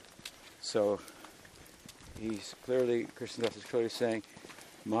 So Krishnadas is clearly saying,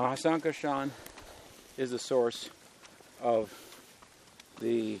 Mahasankarshan is the source of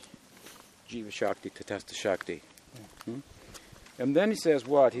the Jiva Shakti, Tatastha Shakti. And then he says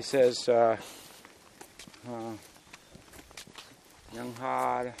what? He says,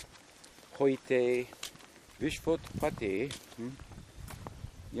 Yanghar Hoite Vishvotpati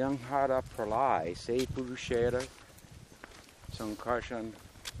Yanghara Pralai Se Purushera Sankarshan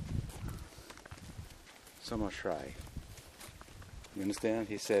Samashrai. You understand?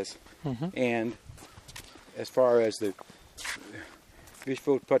 He says, and as far as the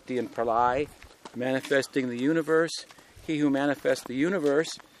Vishvotpati and Pralai manifesting the universe, he who manifests the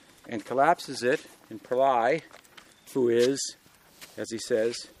universe and collapses it in Pralai, who is, as he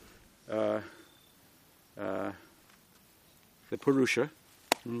says, the Purusha,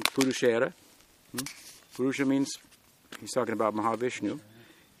 Purushera. Purusha means, he's talking about Mahavishnu.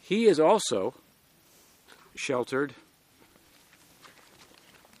 He is also sheltered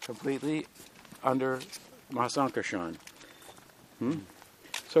completely under Mahasankarshan.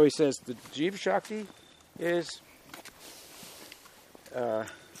 So he says the Jiva Shakti is the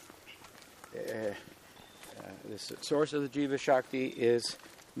source of the Jiva Shakti is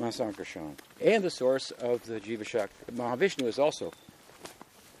Mahasankarshan, and the source of the Jiva Shakti, Mahavishnu, is also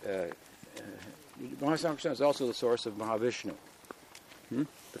Mahasankarshan is also the source of Mahavishnu, the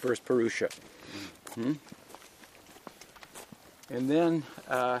first Purusha. And then,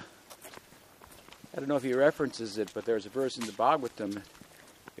 I don't know if he references it, but there's a verse in the Bhagavatam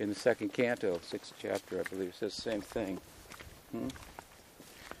in the second canto, 6th chapter, I believe, it says the same thing. It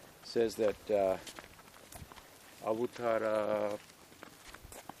says that Avutara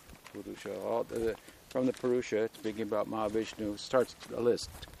Purusha, from the Purusha, speaking about Maha-Vishnu, starts a list.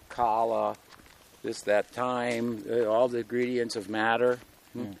 Kala, this, that, time, all the ingredients of matter,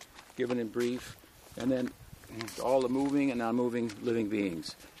 given in brief, and then all the moving and non-moving living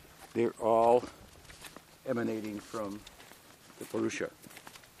beings. They're all emanating from the Purusha.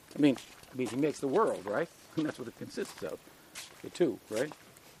 I mean, he makes the world, right? And that's what it consists of. The two, right?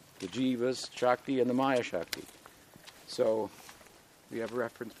 The Jivas, Shakti, and the Maya Shakti. So we have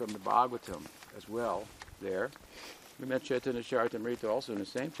reference from the Bhagavatam as well there. We met Chaitanya Charitamrita also in the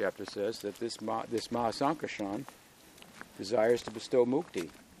same chapter says that this Mahasankarshan desires to bestow mukti.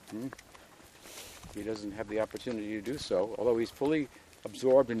 He doesn't have the opportunity to do so, although he's fully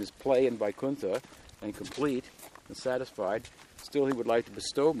absorbed in his play in Vaikuntha and complete and satisfied, still he would like to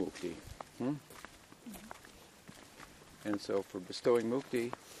bestow mukti. And so for bestowing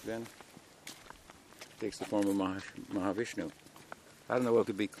mukti, then it takes the form of Mahavishnu. I don't know what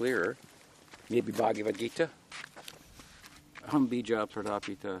could be clearer. Maybe Bhagavad Gita. Aham bija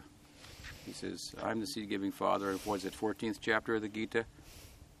pradapita. He says, I'm the seed-giving father. What is it, 14th chapter of the Gita?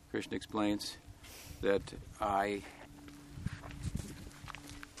 Krishna explains that I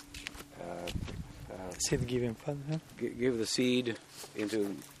seed-giving father. Give the seed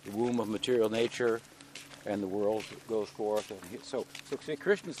into the womb of material nature, and the world goes forth. And so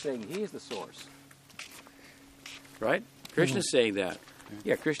Krishna's saying he is the source, right? Krishna's saying that.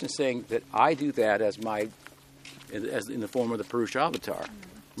 Yeah, Krishna's saying that I do that as in the form of the Purusha avatar,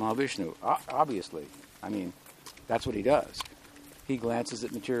 Mahavishnu. Obviously, I mean, that's what he does. He glances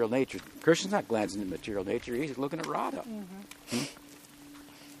at material nature. Krishna's not glancing at material nature. He's looking at Radha.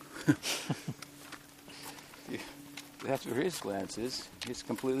 That's where his glance is. He's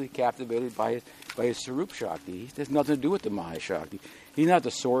completely captivated by his Sarup Shakti. It has nothing to do with the Maya Shakti. He's not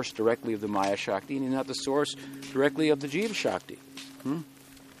the source directly of the Maya Shakti, and he's not the source directly of the Jiva Shakti. And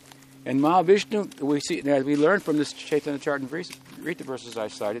Mahavishnu, we see, as we learn from this Chaitanya Charitamrita verses I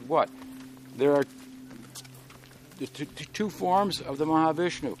cited, what? There are two forms of the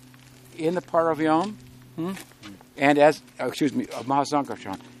Mahavishnu. In the Paravyam, and of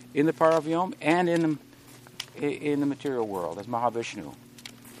Mahasankarshan. In the Paravyam and in the material world as Mahavishnu.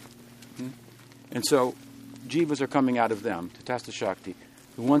 And so, jivas are coming out of them, Tatastha Shakti.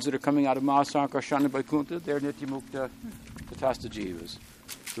 The ones that are coming out of Mahasankarshan and Vaikuntha, they're Nityamukta, Tatastha Jivas.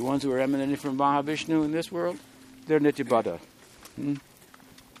 The ones who are emanating from Mahavishnu in this world, they're Nityabhadda.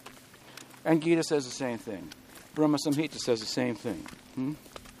 And Gita says the same thing. Brahma Samhita says the same thing.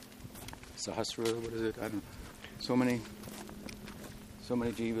 Sahasra, what is it? I don't know. So many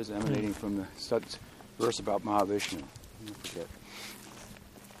jivas emanating from the verse about Mahavishnu.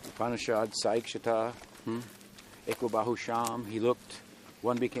 Upanishad, Saikshata, Ekobahu Sham, he looked,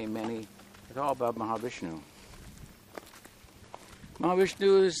 one became many. It's all about Mahavishnu.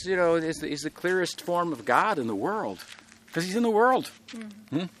 Mahavishnu is the clearest form of God in the world, because he's in the world.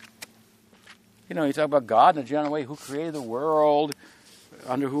 You talk about God in a general way, who created the world,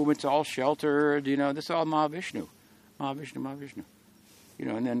 under whom it's all sheltered, this is all Mahavishnu. Mahavishnu.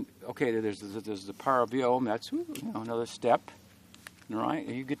 And then, okay, there's the Paravyom, that's another step, right?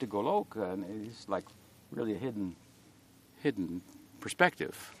 And you get to Goloka, and it's like really a hidden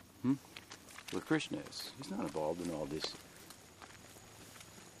perspective, where Krishna is. He's not involved in all this,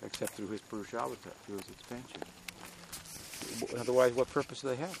 except through his Purusha avatar, through his expansion. Otherwise, what purpose do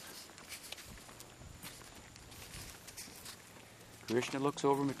they have? Krishna looks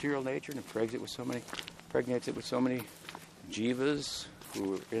over material nature and impregnates it with so many jivas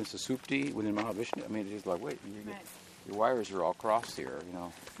who are in Susupti within Mahavishnu. I mean, it's like, wait, your wires are all crossed here, Then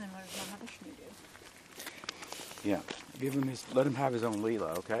what does Mahavishnu do? Yeah, let him have his own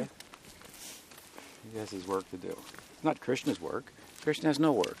Leela, okay? He has his work to do. It's not Krishna's work. Krishna has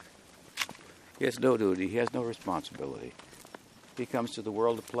no work. He has no duty. He has no responsibility. He comes to the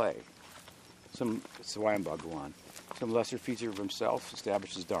world to play. Some Swayam Bhagawan. Some lesser feature of himself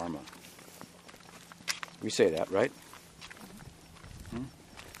establishes Dharma. We say that, right?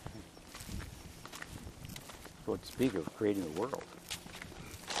 So to speak of creating the world.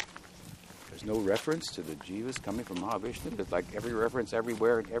 There's no reference to the jivas coming from Mahavishnu. There's like every reference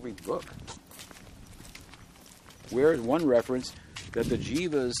everywhere in every book. Where is one reference that the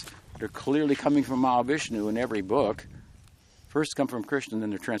jivas that are clearly coming from Mahavishnu in every book first come from Krishna and then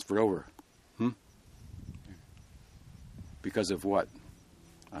they're transferred over? Because of what?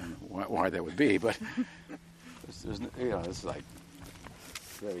 I don't know why that would be, but it's like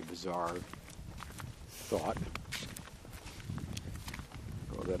very bizarre thought.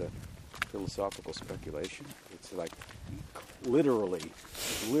 Call that a philosophical speculation. It's like literally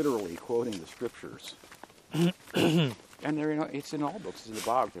quoting the scriptures. And it's in all books. It's in the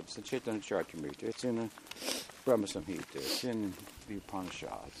Bhagavatam, it's in Chaitanya Charitamrita, it's in the Brahma Samhita, it's in the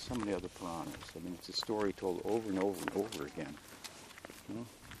Upanishads, so many other Puranas. I mean, it's a story told over and over and over again.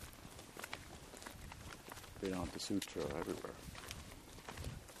 Vedanta Sutra everywhere.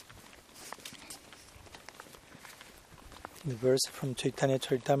 The verse from Chaitanya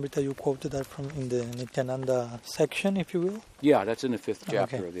Charitamrita, you quoted that from in the Nityananda section, if you will? Yeah, that's in the 5th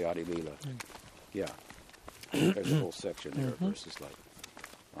chapter Okay. of the Adi Leela. Yeah. There's a whole section there, verses like,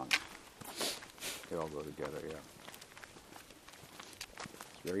 they all go together, yeah.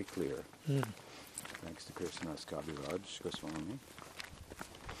 It's very clear. Thanks to Krishnadas Kaviraj Goswami.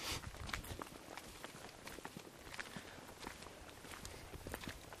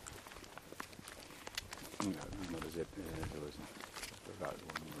 What is it? Forgot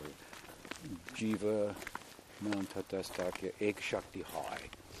one word. Jiva Nam Tatastakya Ek Shakti Hai.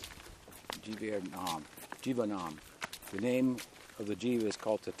 Jiva Nam. The name of the Jiva is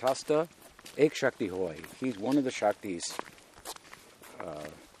called Tatasta Ek Shakti Hoy. He's one of the Shaktis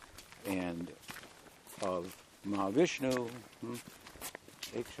and of Maha-Visnu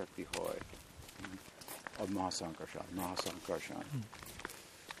Ek Shakti Hoy of Mahasankarshan.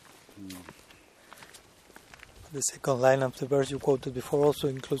 The second line of the verse you quoted before also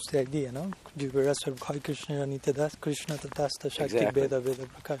includes the idea, no? Jivara Sarvbhai Krishna Nityadas Krishna Tatasta Shakti Exactly. Veda Veda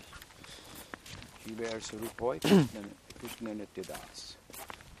Prakash. Jiva Sarup Krishna Nityadas.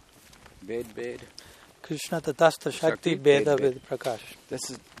 Ved. Krishna Tatasta Shakti Veda Veda Prakash.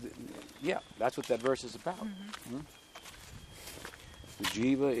 That's what that verse is about. The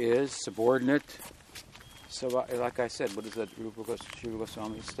Jiva is subordinate. So, like I said, what is that Rupa Shiva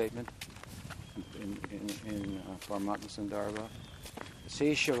Goswami's statement in Paramatma Sandarbha?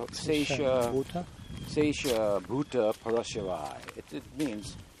 Sesha Bhuta Parashavai. It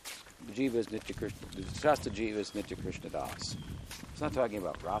means the Jiva is Nitya Krishna. The Shasta Jiva is Nitya Krishna Das. It's not talking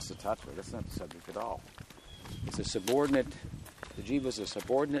about Rasa Tattva. That's not the subject at all. It's a subordinate. The Jiva is a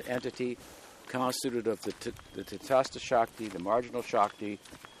subordinate entity constituted of the Tatasta Shakti, the marginal Shakti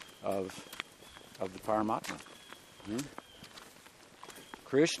of the Paramatma.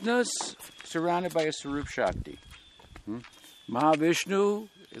 Krishna's surrounded by a Sarup Shakti. Maha-Visnu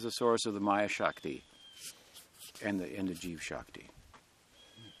is the source of the Maya Shakti and the Jiva Shakti.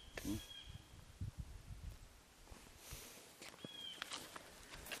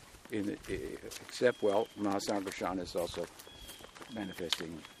 Except, Mahasankarshan is also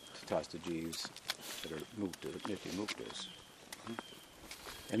manifesting Tatasta Jivas that are Nitya Muktas.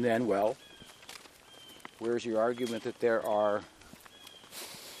 And then, where's your argument that there are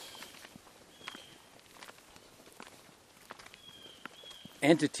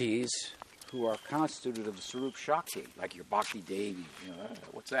entities who are constituted of the Sarup Shakti, like your Bhakti Devi?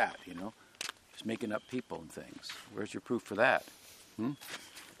 What's that? Just making up people and things. Where's your proof for that?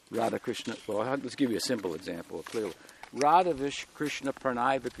 Radha Krishna. Let's give you a simple example, clearly. Radha Krishna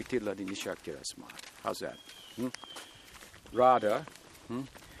Pranay Vikriti Ladini Shakti Rasmat. How's that? Radha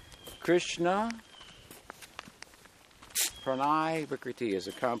Krishna Pranay Vikriti is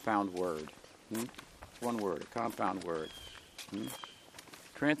a compound word. One word, a compound word.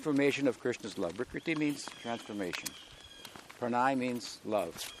 Transformation of Krishna's love. Vikriti means transformation. Pranay means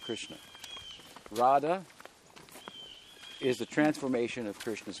love, Krishna. Radha is the transformation of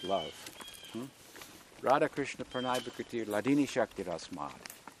Krishna's love. Radha Krishna Pranay Vikriti Ladini Shakti Rasmad,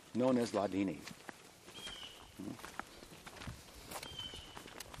 known as Ladini.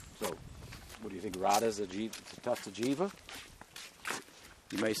 So, what do you think? Radha is a Tatasta Jiva?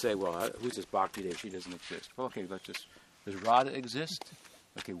 You may say, who's this Bhakti Devi? She doesn't exist. Okay, does Radha exist?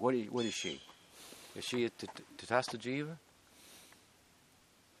 Okay, what is she? Is she a Tatasta Jiva?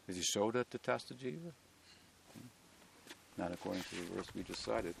 Is Yashoda Tatasta Jiva? Not according to the verse we just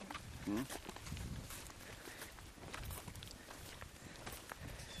cited.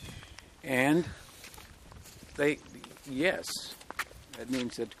 And yes, that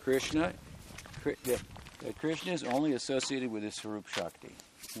means that Krishna is only associated with his Sarup Shakti.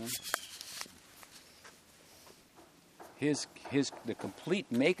 The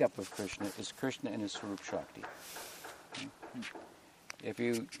complete makeup of Krishna is Krishna and his Sarup Shakti. If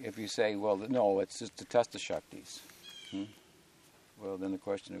you say, no, it's just the Tatasta Shaktis. Well, then the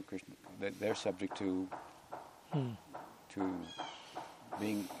question of Krishna, they're subject to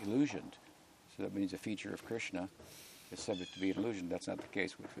being illusioned. So that means a feature of Krishna is subject to being illusioned. That's not the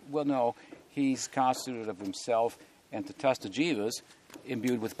case. No, he's constituted of himself and Tatastha Jivas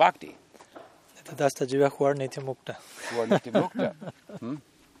imbued with bhakti. Tatastha Jiva who are Nitya Mukta. Who are Nitya Mukta.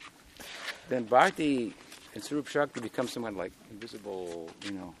 Then bhakti and Sarup Shakti becomes somewhat like invisible,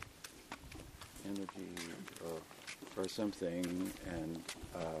 energy or something, and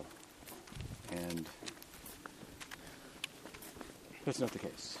that's not the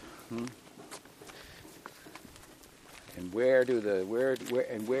case. And where do the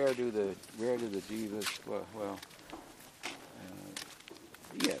jivas? Well,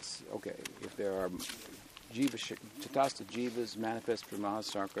 yes, okay. If there are Tatastha Jivas manifest for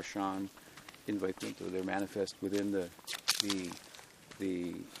Mahasankarshan in Vaikuntha, they're manifest within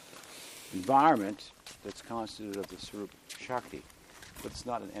the environment that's constituted of the Sarup Shakti. But it's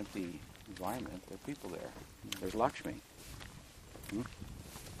not an empty environment. There are people there. There's Lakshmi.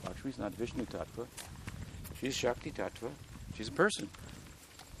 Lakshmi's not Vishnu Tattva. She's Shakti Tattva. She's a person.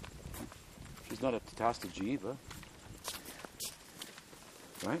 She's not a Tatastha Jiva.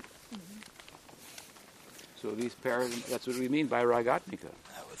 Right? So these paradigms, that's what we mean by Ragatmika.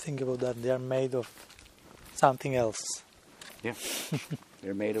 I would think about that. They are made of something else. Yeah.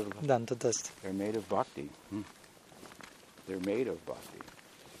 They're made of than Tatastha. They're made of bhakti. They're made of bhakti.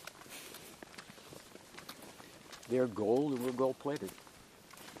 They're gold and we're gold plated.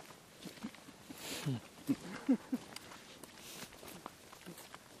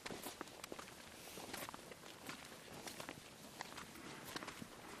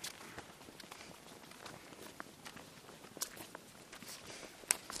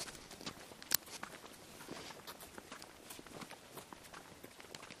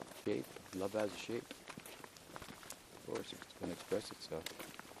 Shape, love has a shape. Of course, it's going to express itself.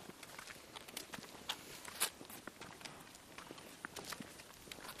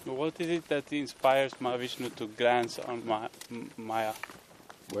 What is it that inspires Maha-Vishnu to glance on Maya?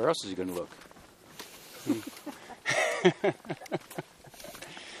 Where else is he going to look?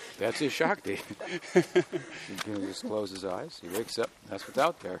 That's his Shakti. He's going to just close his eyes. He wakes up. That's what's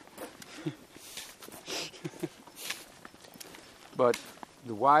out there. But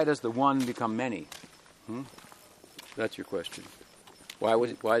why does the one become many? That's your question. Why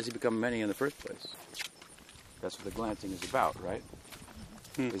does he become many in the first place? That's what the glancing is about, right?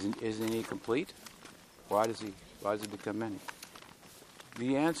 Isn't he complete? Why does he become many?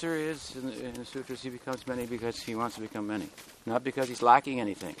 The answer is in the sutras, he becomes many because he wants to become many, not because he's lacking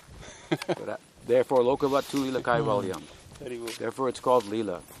anything. But, therefore, lokavatu lila kaivalyam. Therefore, it's called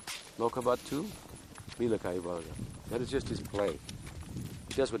lila. Lokavatu lila kaivalyam. That is just his play.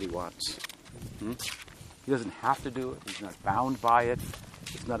 He does what he wants. He doesn't have to do it. He's not bound by it.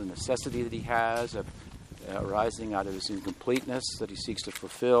 It's not a necessity that he has arising out of his incompleteness that he seeks to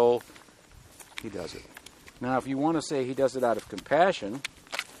fulfill. He does it. Now, if you want to say he does it out of compassion,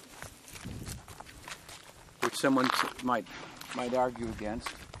 which someone might argue against,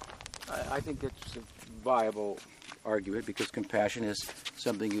 I think it's a viable argument because compassion is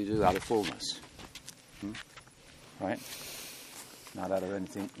something you do out of fullness. Right? Not out of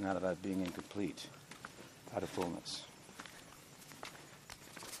anything, not out of being incomplete. Out of fullness.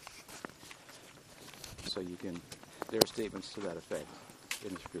 So there are statements to that effect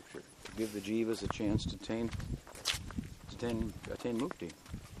in the scripture. To give the jivas a chance to attain mukti.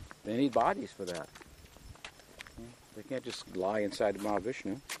 They need bodies for that. They can't just lie inside of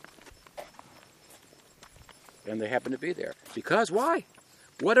Maha-Vishnu. And they happen to be there. Because why?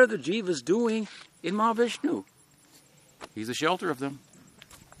 What are the jivas doing in Maha-Vishnu? He's the shelter of them.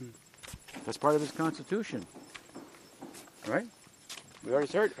 That's part of his constitution. Right? We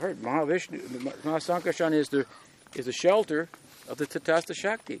already heard Maha-Vishnu, Mahasankarshan is the shelter of the Tatastha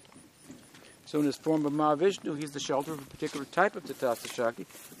Shakti. So in his form of Maha-Vishnu, he's the shelter of a particular type of Tatastha Shakti,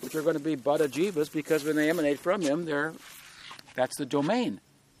 which are going to be Bada Jivas, because when they emanate from him, that's the domain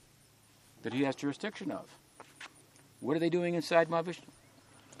that he has jurisdiction of. What are they doing inside Maha-Vishnu?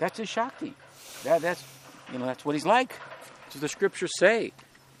 That's his Shakti. That's what he's like. That's what the scriptures say.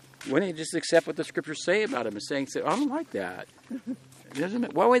 When he just accept what the scriptures say about him and saying, I don't like that.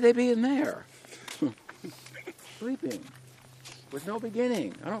 Why would they be in there? Sleeping. With no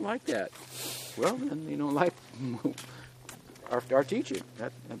beginning. I don't like that. Well, then you don't like our teaching.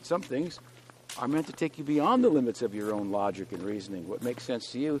 And some things are meant to take you beyond the limits of your own logic and reasoning. What makes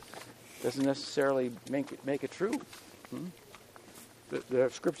sense to you doesn't necessarily make it true. The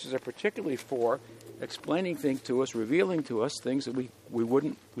scriptures are particularly for explaining things to us, revealing to us things that we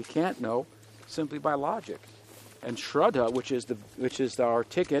can't know simply by logic. And Shraddha, which is our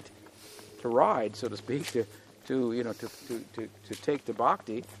ticket to ride, so to speak, to take the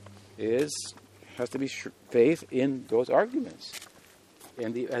bhakti, has to be faith in those arguments.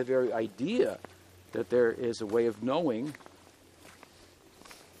 And the very idea that there is a way of knowing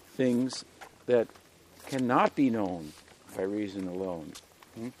things that cannot be known by reason alone.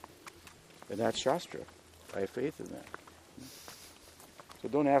 And that's Shastra. I have faith in that. So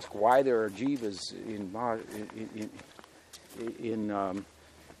don't ask why there are jivas in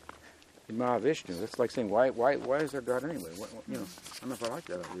Maha-Vishnu. That's like saying, why is there God anyway? I don't know if I like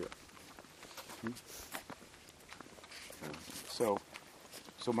that idea. So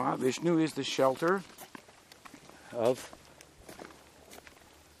Maha-Vishnu is the shelter of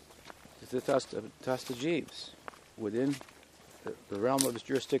the Tasta Jivas within the realm of his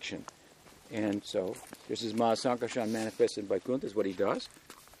jurisdiction. And so, this is Mahasankarshan manifests in Vaikuntha, is what he does.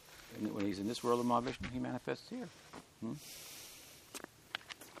 And when he's in this world of Mahavishnu, he manifests here.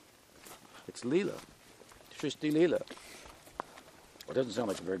 It's Leela. Srishti Leela. Well, it doesn't sound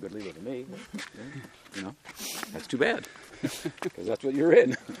like a very good Leela to me. But, that's too bad. Because that's what you're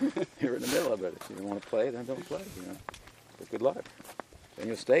in. You're in the middle of it. If you don't want to play, then don't play. But good luck. And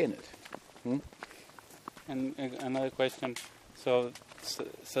you'll stay in it. And another question. So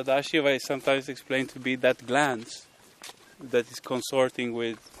Sadashiva is sometimes explained to be that glance that is consorting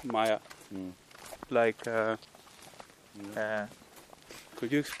with Maya.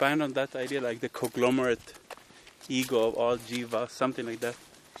 Could you expand on that idea, like the conglomerate ego of all jiva, something like that?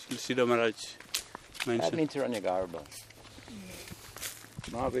 Siddha Maharaj mentioned. That means Hiranyagarbha.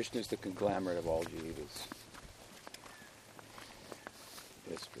 Mahavishnu is the conglomerate of all jivas.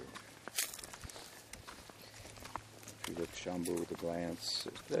 That's true. If you look at Shambhu with the glance,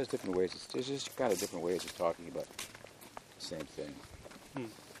 there's different ways. There's just kind of different ways of talking about the same thing.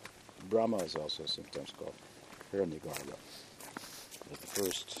 Brahma is also sometimes called Hiranyagarbha. As the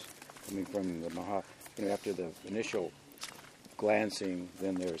first, coming from the Maha, after the initial glancing,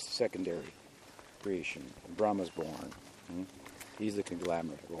 then there's the secondary creation. And Brahma's born. He's the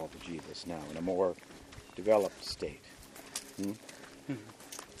conglomerate of all the jivas now in a more developed state.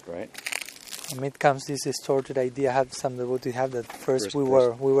 Right? It comes this distorted idea. Have some devotees have that first we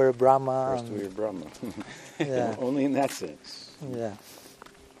were Brahma. First we were Brahma. Yeah. Only in that sense. Yeah.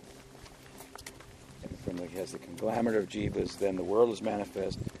 And he has the conglomerate of jivas, then the world is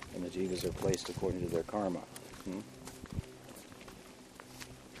manifest, and the jivas are placed according to their karma.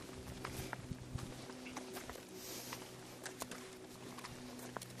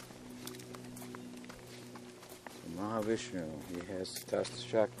 Mahavishnu, he has Tasta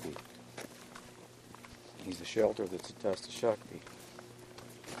Shakti. He's the shelter that's a Tasta Shakti.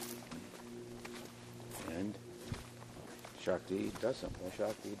 And Shakti doesn't. Well,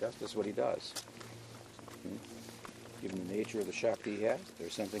 Shakti does. That's what he does. Given the nature of the Shakti he has,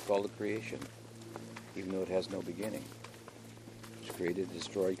 there's something called a creation, even though it has no beginning. It's created,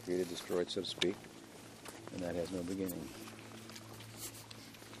 destroyed, so to speak, and that has no beginning.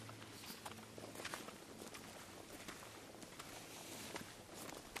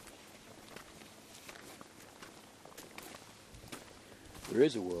 There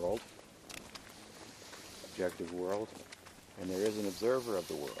is a world, objective world, and there is an observer of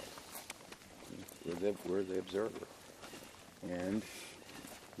the world. We're the observer. And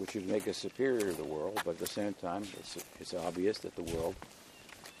which would make us superior to the world, but at the same time, it's obvious that the world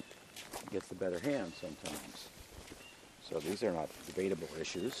gets the better hand sometimes. So these are not debatable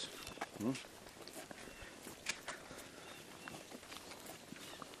issues.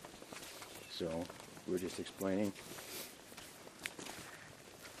 So we're just explaining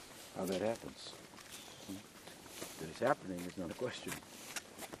how that happens. That it's happening is not a question.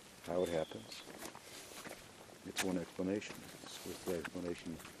 How it happens, it's one explanation. It's with the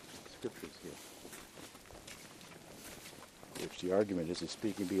explanation of scriptures here. Which the argument is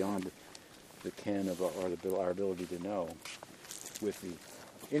speaking beyond the ken of our ability to know with the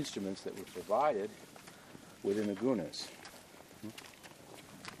instruments that were provided within the gunas.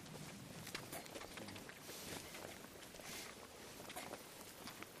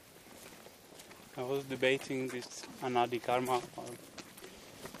 I was debating this anadi karma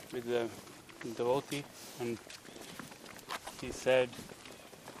with the devotee, and he said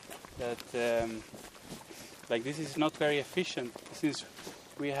that this is not very efficient, since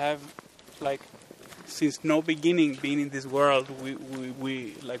we have since no beginning being in this world,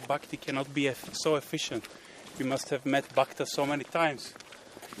 we bhakti cannot be so efficient. We must have met bhakta so many times,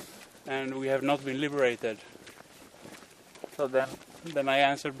 and we have not been liberated. So then I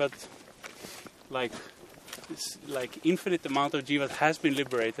answered, but infinite amount of jivas has been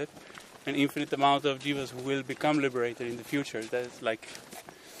liberated, and infinite amount of jivas will become liberated in the future. That's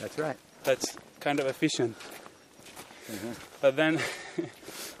right. That's kind of efficient. But then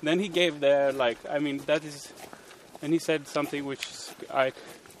he gave that is, and he said something which I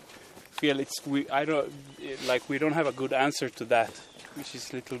feel we don't have a good answer to that, which is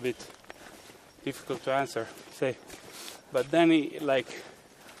a little bit difficult to answer. Say, but then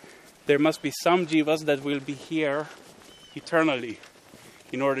there must be some jivas that will be here eternally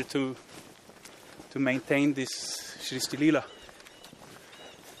in order to maintain this Shristi Lila.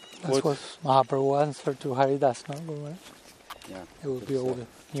 That's what Mahaprabhu answered to Haridas, no? Right? Yeah. It will be all the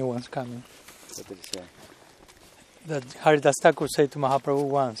new ones coming. What did he say? That Haridas Thakur said to Mahaprabhu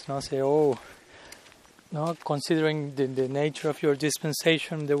once, no? Say, considering the nature of your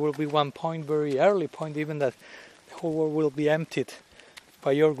dispensation, there will be one point, very early point, even that the whole world will be emptied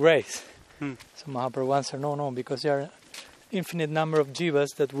by your grace. So Mahaprabhu answered, no, because there are infinite number of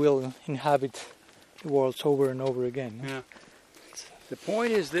jivas that will inhabit the worlds over and over again. Yeah. The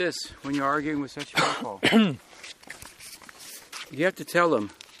point is this, when you're arguing with such people, you have to tell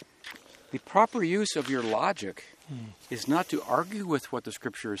them, the proper use of your logic is not to argue with what the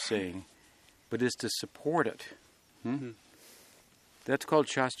scripture is saying, but is to support it. That's called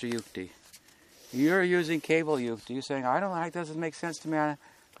Shastra Yukti. You're using Keval Yukti. You're saying, it doesn't make sense to me,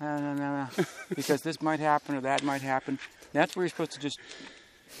 because this might happen or that might happen. That's where you're supposed to just,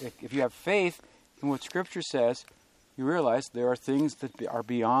 if you have faith in what scripture says, you realize there are things that are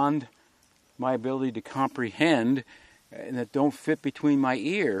beyond my ability to comprehend and that don't fit between my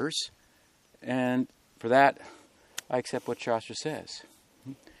ears, and for that, I accept what Shastra says.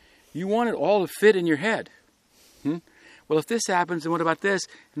 You want it all to fit in your head. Well, if this happens, then what about this?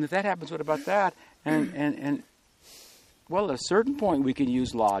 And if that happens, what about that? And well, at a certain point, we can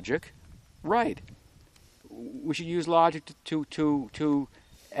use logic. Right. We should use logic to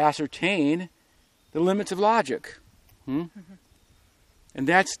ascertain the limits of logic. And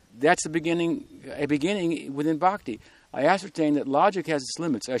that's a beginning within bhakti. I ascertain that logic has its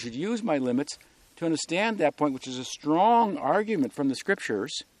limits. I should use my limits to understand that point, which is a strong argument from the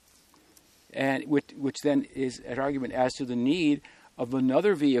scriptures, and which then is an argument as to the need of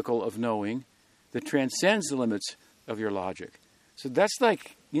another vehicle of knowing that transcends the limits of your logic. So that's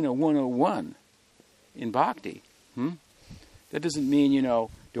 101 in bhakti. That doesn't mean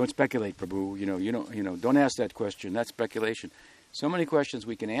don't speculate, Prabhu. Don't ask that question. That's speculation. So many questions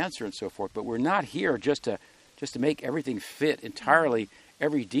we can answer and so forth, but we're not here just to make everything fit entirely,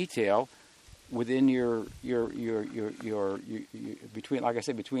 every detail within your between, like I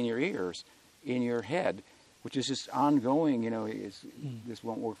said, between your ears, in your head, which is just ongoing. This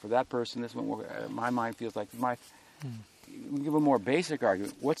won't work for that person. This won't work. My mind feels like my. We give a more basic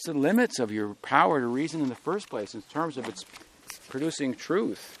argument. What's the limits of your power to reason in the first place in terms of its producing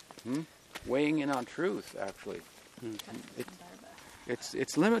truth, weighing in on truth? Actually,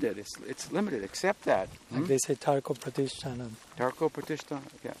 it's limited. It's limited. Accept that. Like they say, Tarko Pratishtana. Tarko Pratishtana.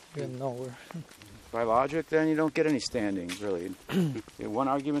 Yeah. You don't know where. By logic, then you don't get any standing, really. One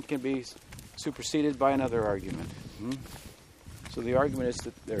argument can be superseded by another argument. So the argument is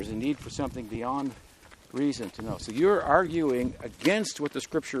that there's a need for something beyond reason to know. So you're arguing against what the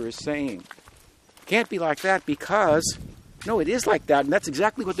scripture is saying. It can't be like that because, no, it is like that, and that's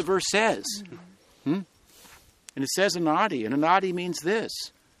exactly what the verse says. And it says anadi, and anadi means this.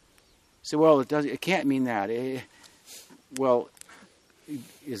 So, well, it can't mean that. Well,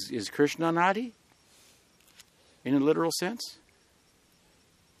 is Krishna anadi? In a literal sense?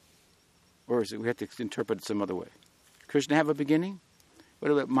 Or is it we have to interpret it some other way? Krishna have a beginning?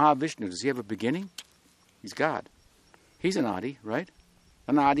 What about Maha-Visnu? Does he have a beginning? He's God. He's anadi, right?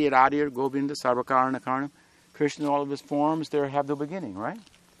 Anadi, Adadi, Govinda, Sarvakarana, Karnam. Krishna, all of his forms, there have no beginning, right?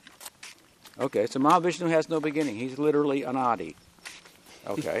 Okay, so Maha-Visnu has no beginning. He's literally anadi.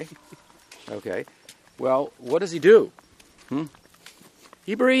 Okay. Okay. Well, what does he do?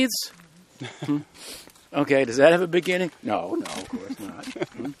 He breathes. Okay, does that have a beginning? No, of course not.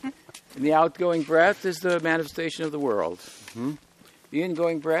 And the outgoing breath is the manifestation of the world. The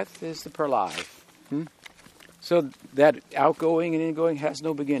ingoing breath is the pralay. So that outgoing and ingoing has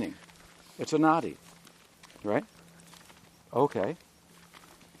no beginning. It's anadi. Right? Okay.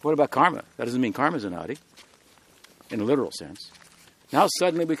 What about karma? That doesn't mean karma is anadi, in a literal sense. Now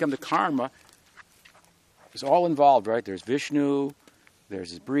suddenly we come to karma. It's all involved, right? There's Vishnu, there's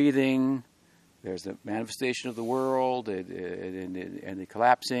his breathing, there's the manifestation of the world, and the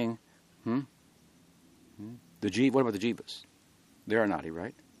collapsing. What about the jivas? They're anadi,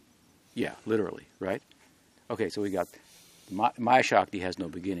 right? Yeah, literally, right? Okay, so we got Maya Shakti has no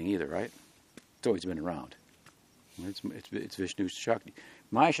beginning either, right? It's always been around. It's Vishnu's Shakti.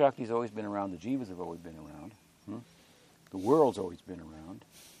 Maya Shakti has always been around. The jivas have always been around. The world's always been around.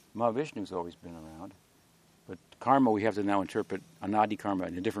 Maha-Vishnu's always been around. But karma, we have to now interpret anadi karma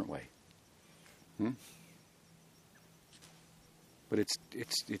in a different way. But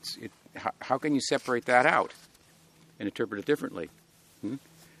how can you separate that out and interpret it differently?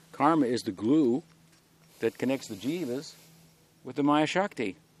 Karma is the glue that connects the jivas with the Maya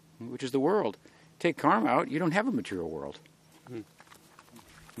Shakti, which is the world. Take karma out, you don't have a material world.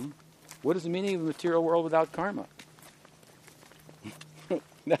 What is the meaning of a material world without karma?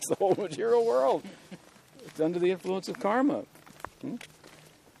 That's the whole material world. It's under the influence of karma.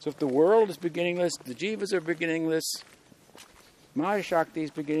 So if the world is beginningless, the jivas are beginningless, Maya Shakti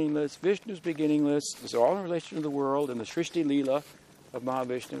is beginningless, Vishnu is beginningless, it's all in relation to the world and the Srishti Leela of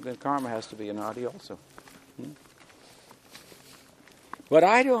Maha-Vishnu, then karma has to be anadi also.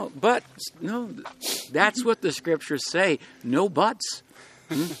 But no, that's what the scriptures say. No buts.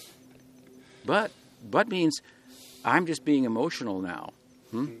 But means I'm just being emotional now.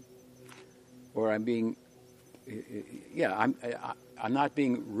 Or I'm being, I'm not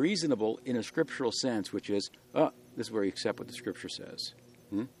being reasonable in a scriptural sense, which is, this is where you accept what the scripture says.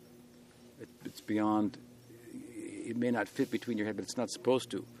 It's beyond, it may not fit between your head, but it's not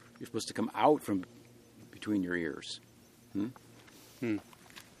supposed to. You're supposed to come out from between your ears.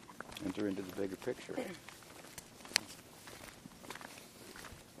 Enter into the bigger picture.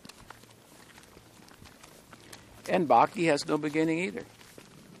 And bhakti has no beginning either.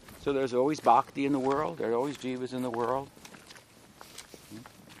 So there's always bhakti in the world. There are always jivas in the world.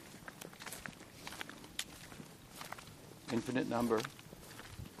 Infinite number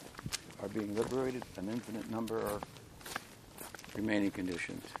are being liberated. An infinite number are remaining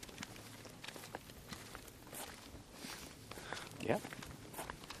conditioned. Yeah.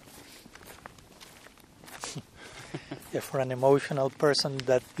 Yeah, for an emotional person,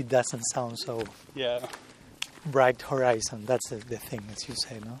 that it doesn't sound so bright horizon. That's the thing, as you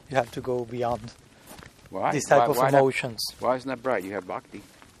say, no? You have to go beyond this type of emotions. Why isn't that bright? You have bhakti,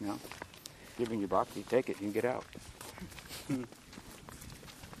 Giving you bhakti, take it, you can get out.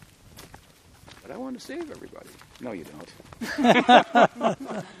 But I want to save everybody. No, you don't. No,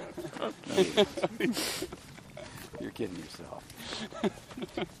 you don't. You're kidding yourself.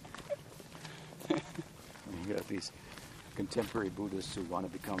 You got these contemporary Buddhists who want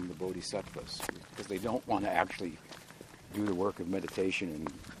to become the bodhisattvas because they don't want to actually do the work of meditation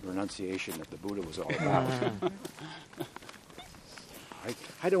and renunciation that the Buddha was all about.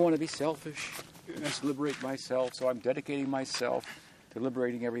 I don't want to be selfish. I just liberate myself, so I'm dedicating myself to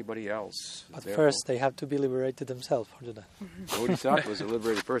liberating everybody else. But first, they have to be liberated themselves. Bodhisattva is a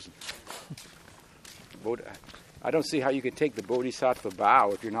liberated person. I don't see how you could take the bodhisattva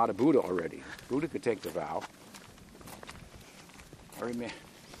vow if you're not a Buddha already. Buddha could take the vow.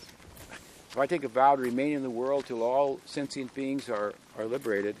 If I take a vow to remain in the world till all sentient beings are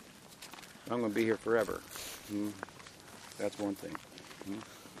liberated, I'm going to be here forever. That's one thing.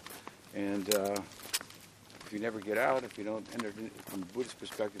 And if you never get out, if you don't enter, from a Buddhist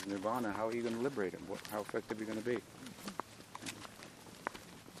perspective, nirvana, how are you going to liberate them? How effective are you going to be?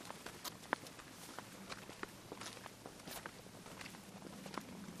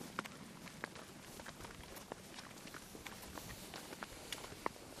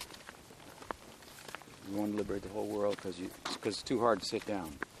 You want to liberate the whole world because it's too hard to sit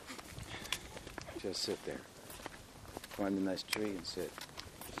down. Just sit there. Find a nice tree and sit.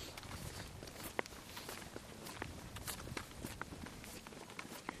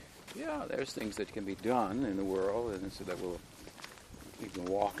 Yeah, there's things that can be done in the world, and so that you can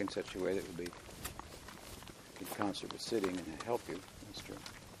walk in such a way that will be in concert with sitting and help you. That's true.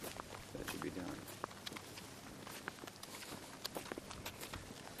 That should be done.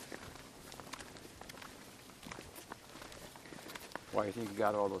 Why do you think you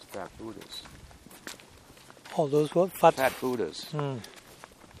got all those fat Buddhas? All those what? Fat Buddhas.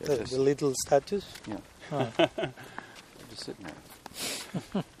 The little statues? Yeah. They're just sitting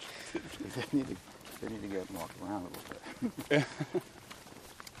there. They need to get walked around a little bit.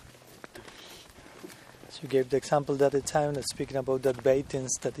 So you gave the example that at the time that speaking about the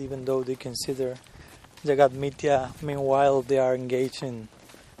Advaitins, that even though they consider Jagat Mithya, meanwhile they are engaged in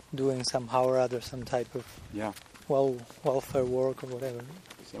doing somehow or other some type of welfare work or whatever.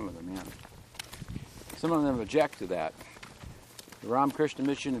 Some of them, yeah. Some of them object to that. The Ramakrishna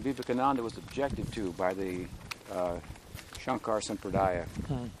mission of Vivekananda was objected to by the Shankar Sampradaya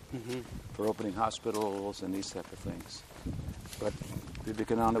for opening hospitals and these type of things. But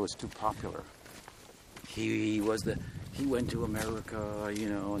Vivekananda was too popular. He went to America,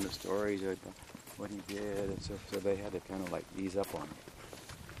 and the stories of what he did, and so they had to kind of like ease up on him.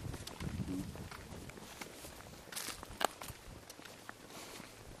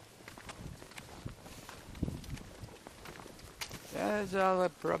 That's all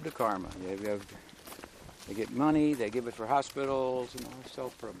that prabdha karma. You have They get money, they give it for hospitals,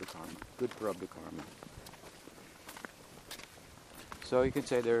 self-prabhu karma, good prabhu karma. So you can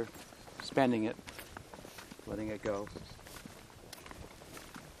say they're spending it, letting it go.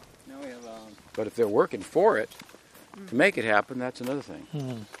 Now we have But if they're working for it, to make it happen, that's another thing.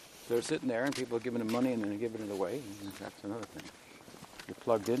 Mm. They're sitting there and people are giving them money and then they're giving it away, and that's another thing. You're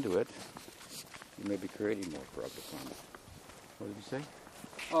plugged into it, you may be creating more prabhu karma. What did you say?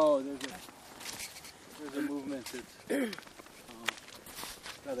 Oh, there's a movement that's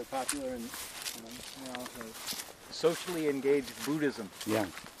rather popular in socially engaged Buddhism. Yeah.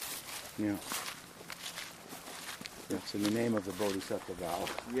 That's in the name of the Bodhisattva vow.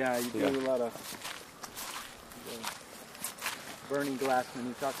 Yeah, you do a lot of Bernie Glassman.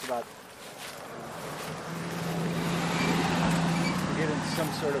 He talks about getting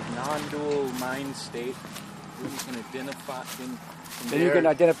some sort of non-dual mind state where you can identify. Then you can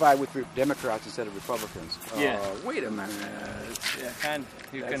identify with Democrats instead of Republicans. Yeah. Wait a minute.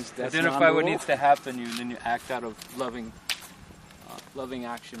 You can That's identify non-dual? what needs to happen, and then you act out of loving. Loving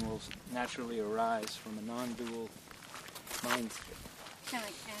action will naturally arise from a non-dual mind state. Kind of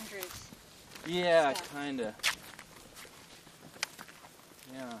like Andrew's. Yeah, stuff. kind of.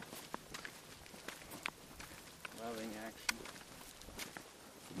 Yeah. Loving action.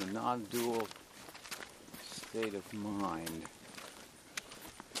 The non-dual state of mind.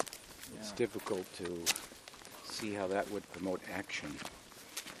 It's difficult to see how that would promote action.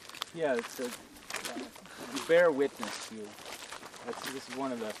 Yeah, it's you bear witness to. This is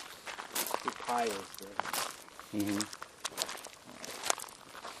one of the piles there. Mm-hmm.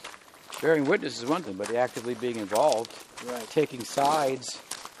 Bearing witness is one thing, but actively being involved, Right. taking sides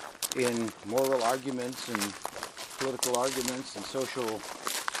in moral arguments and political arguments and social,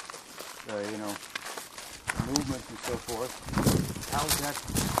 movements and so forth. How's that?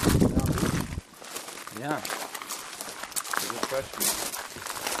 Yeah. Good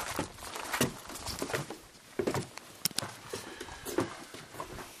question.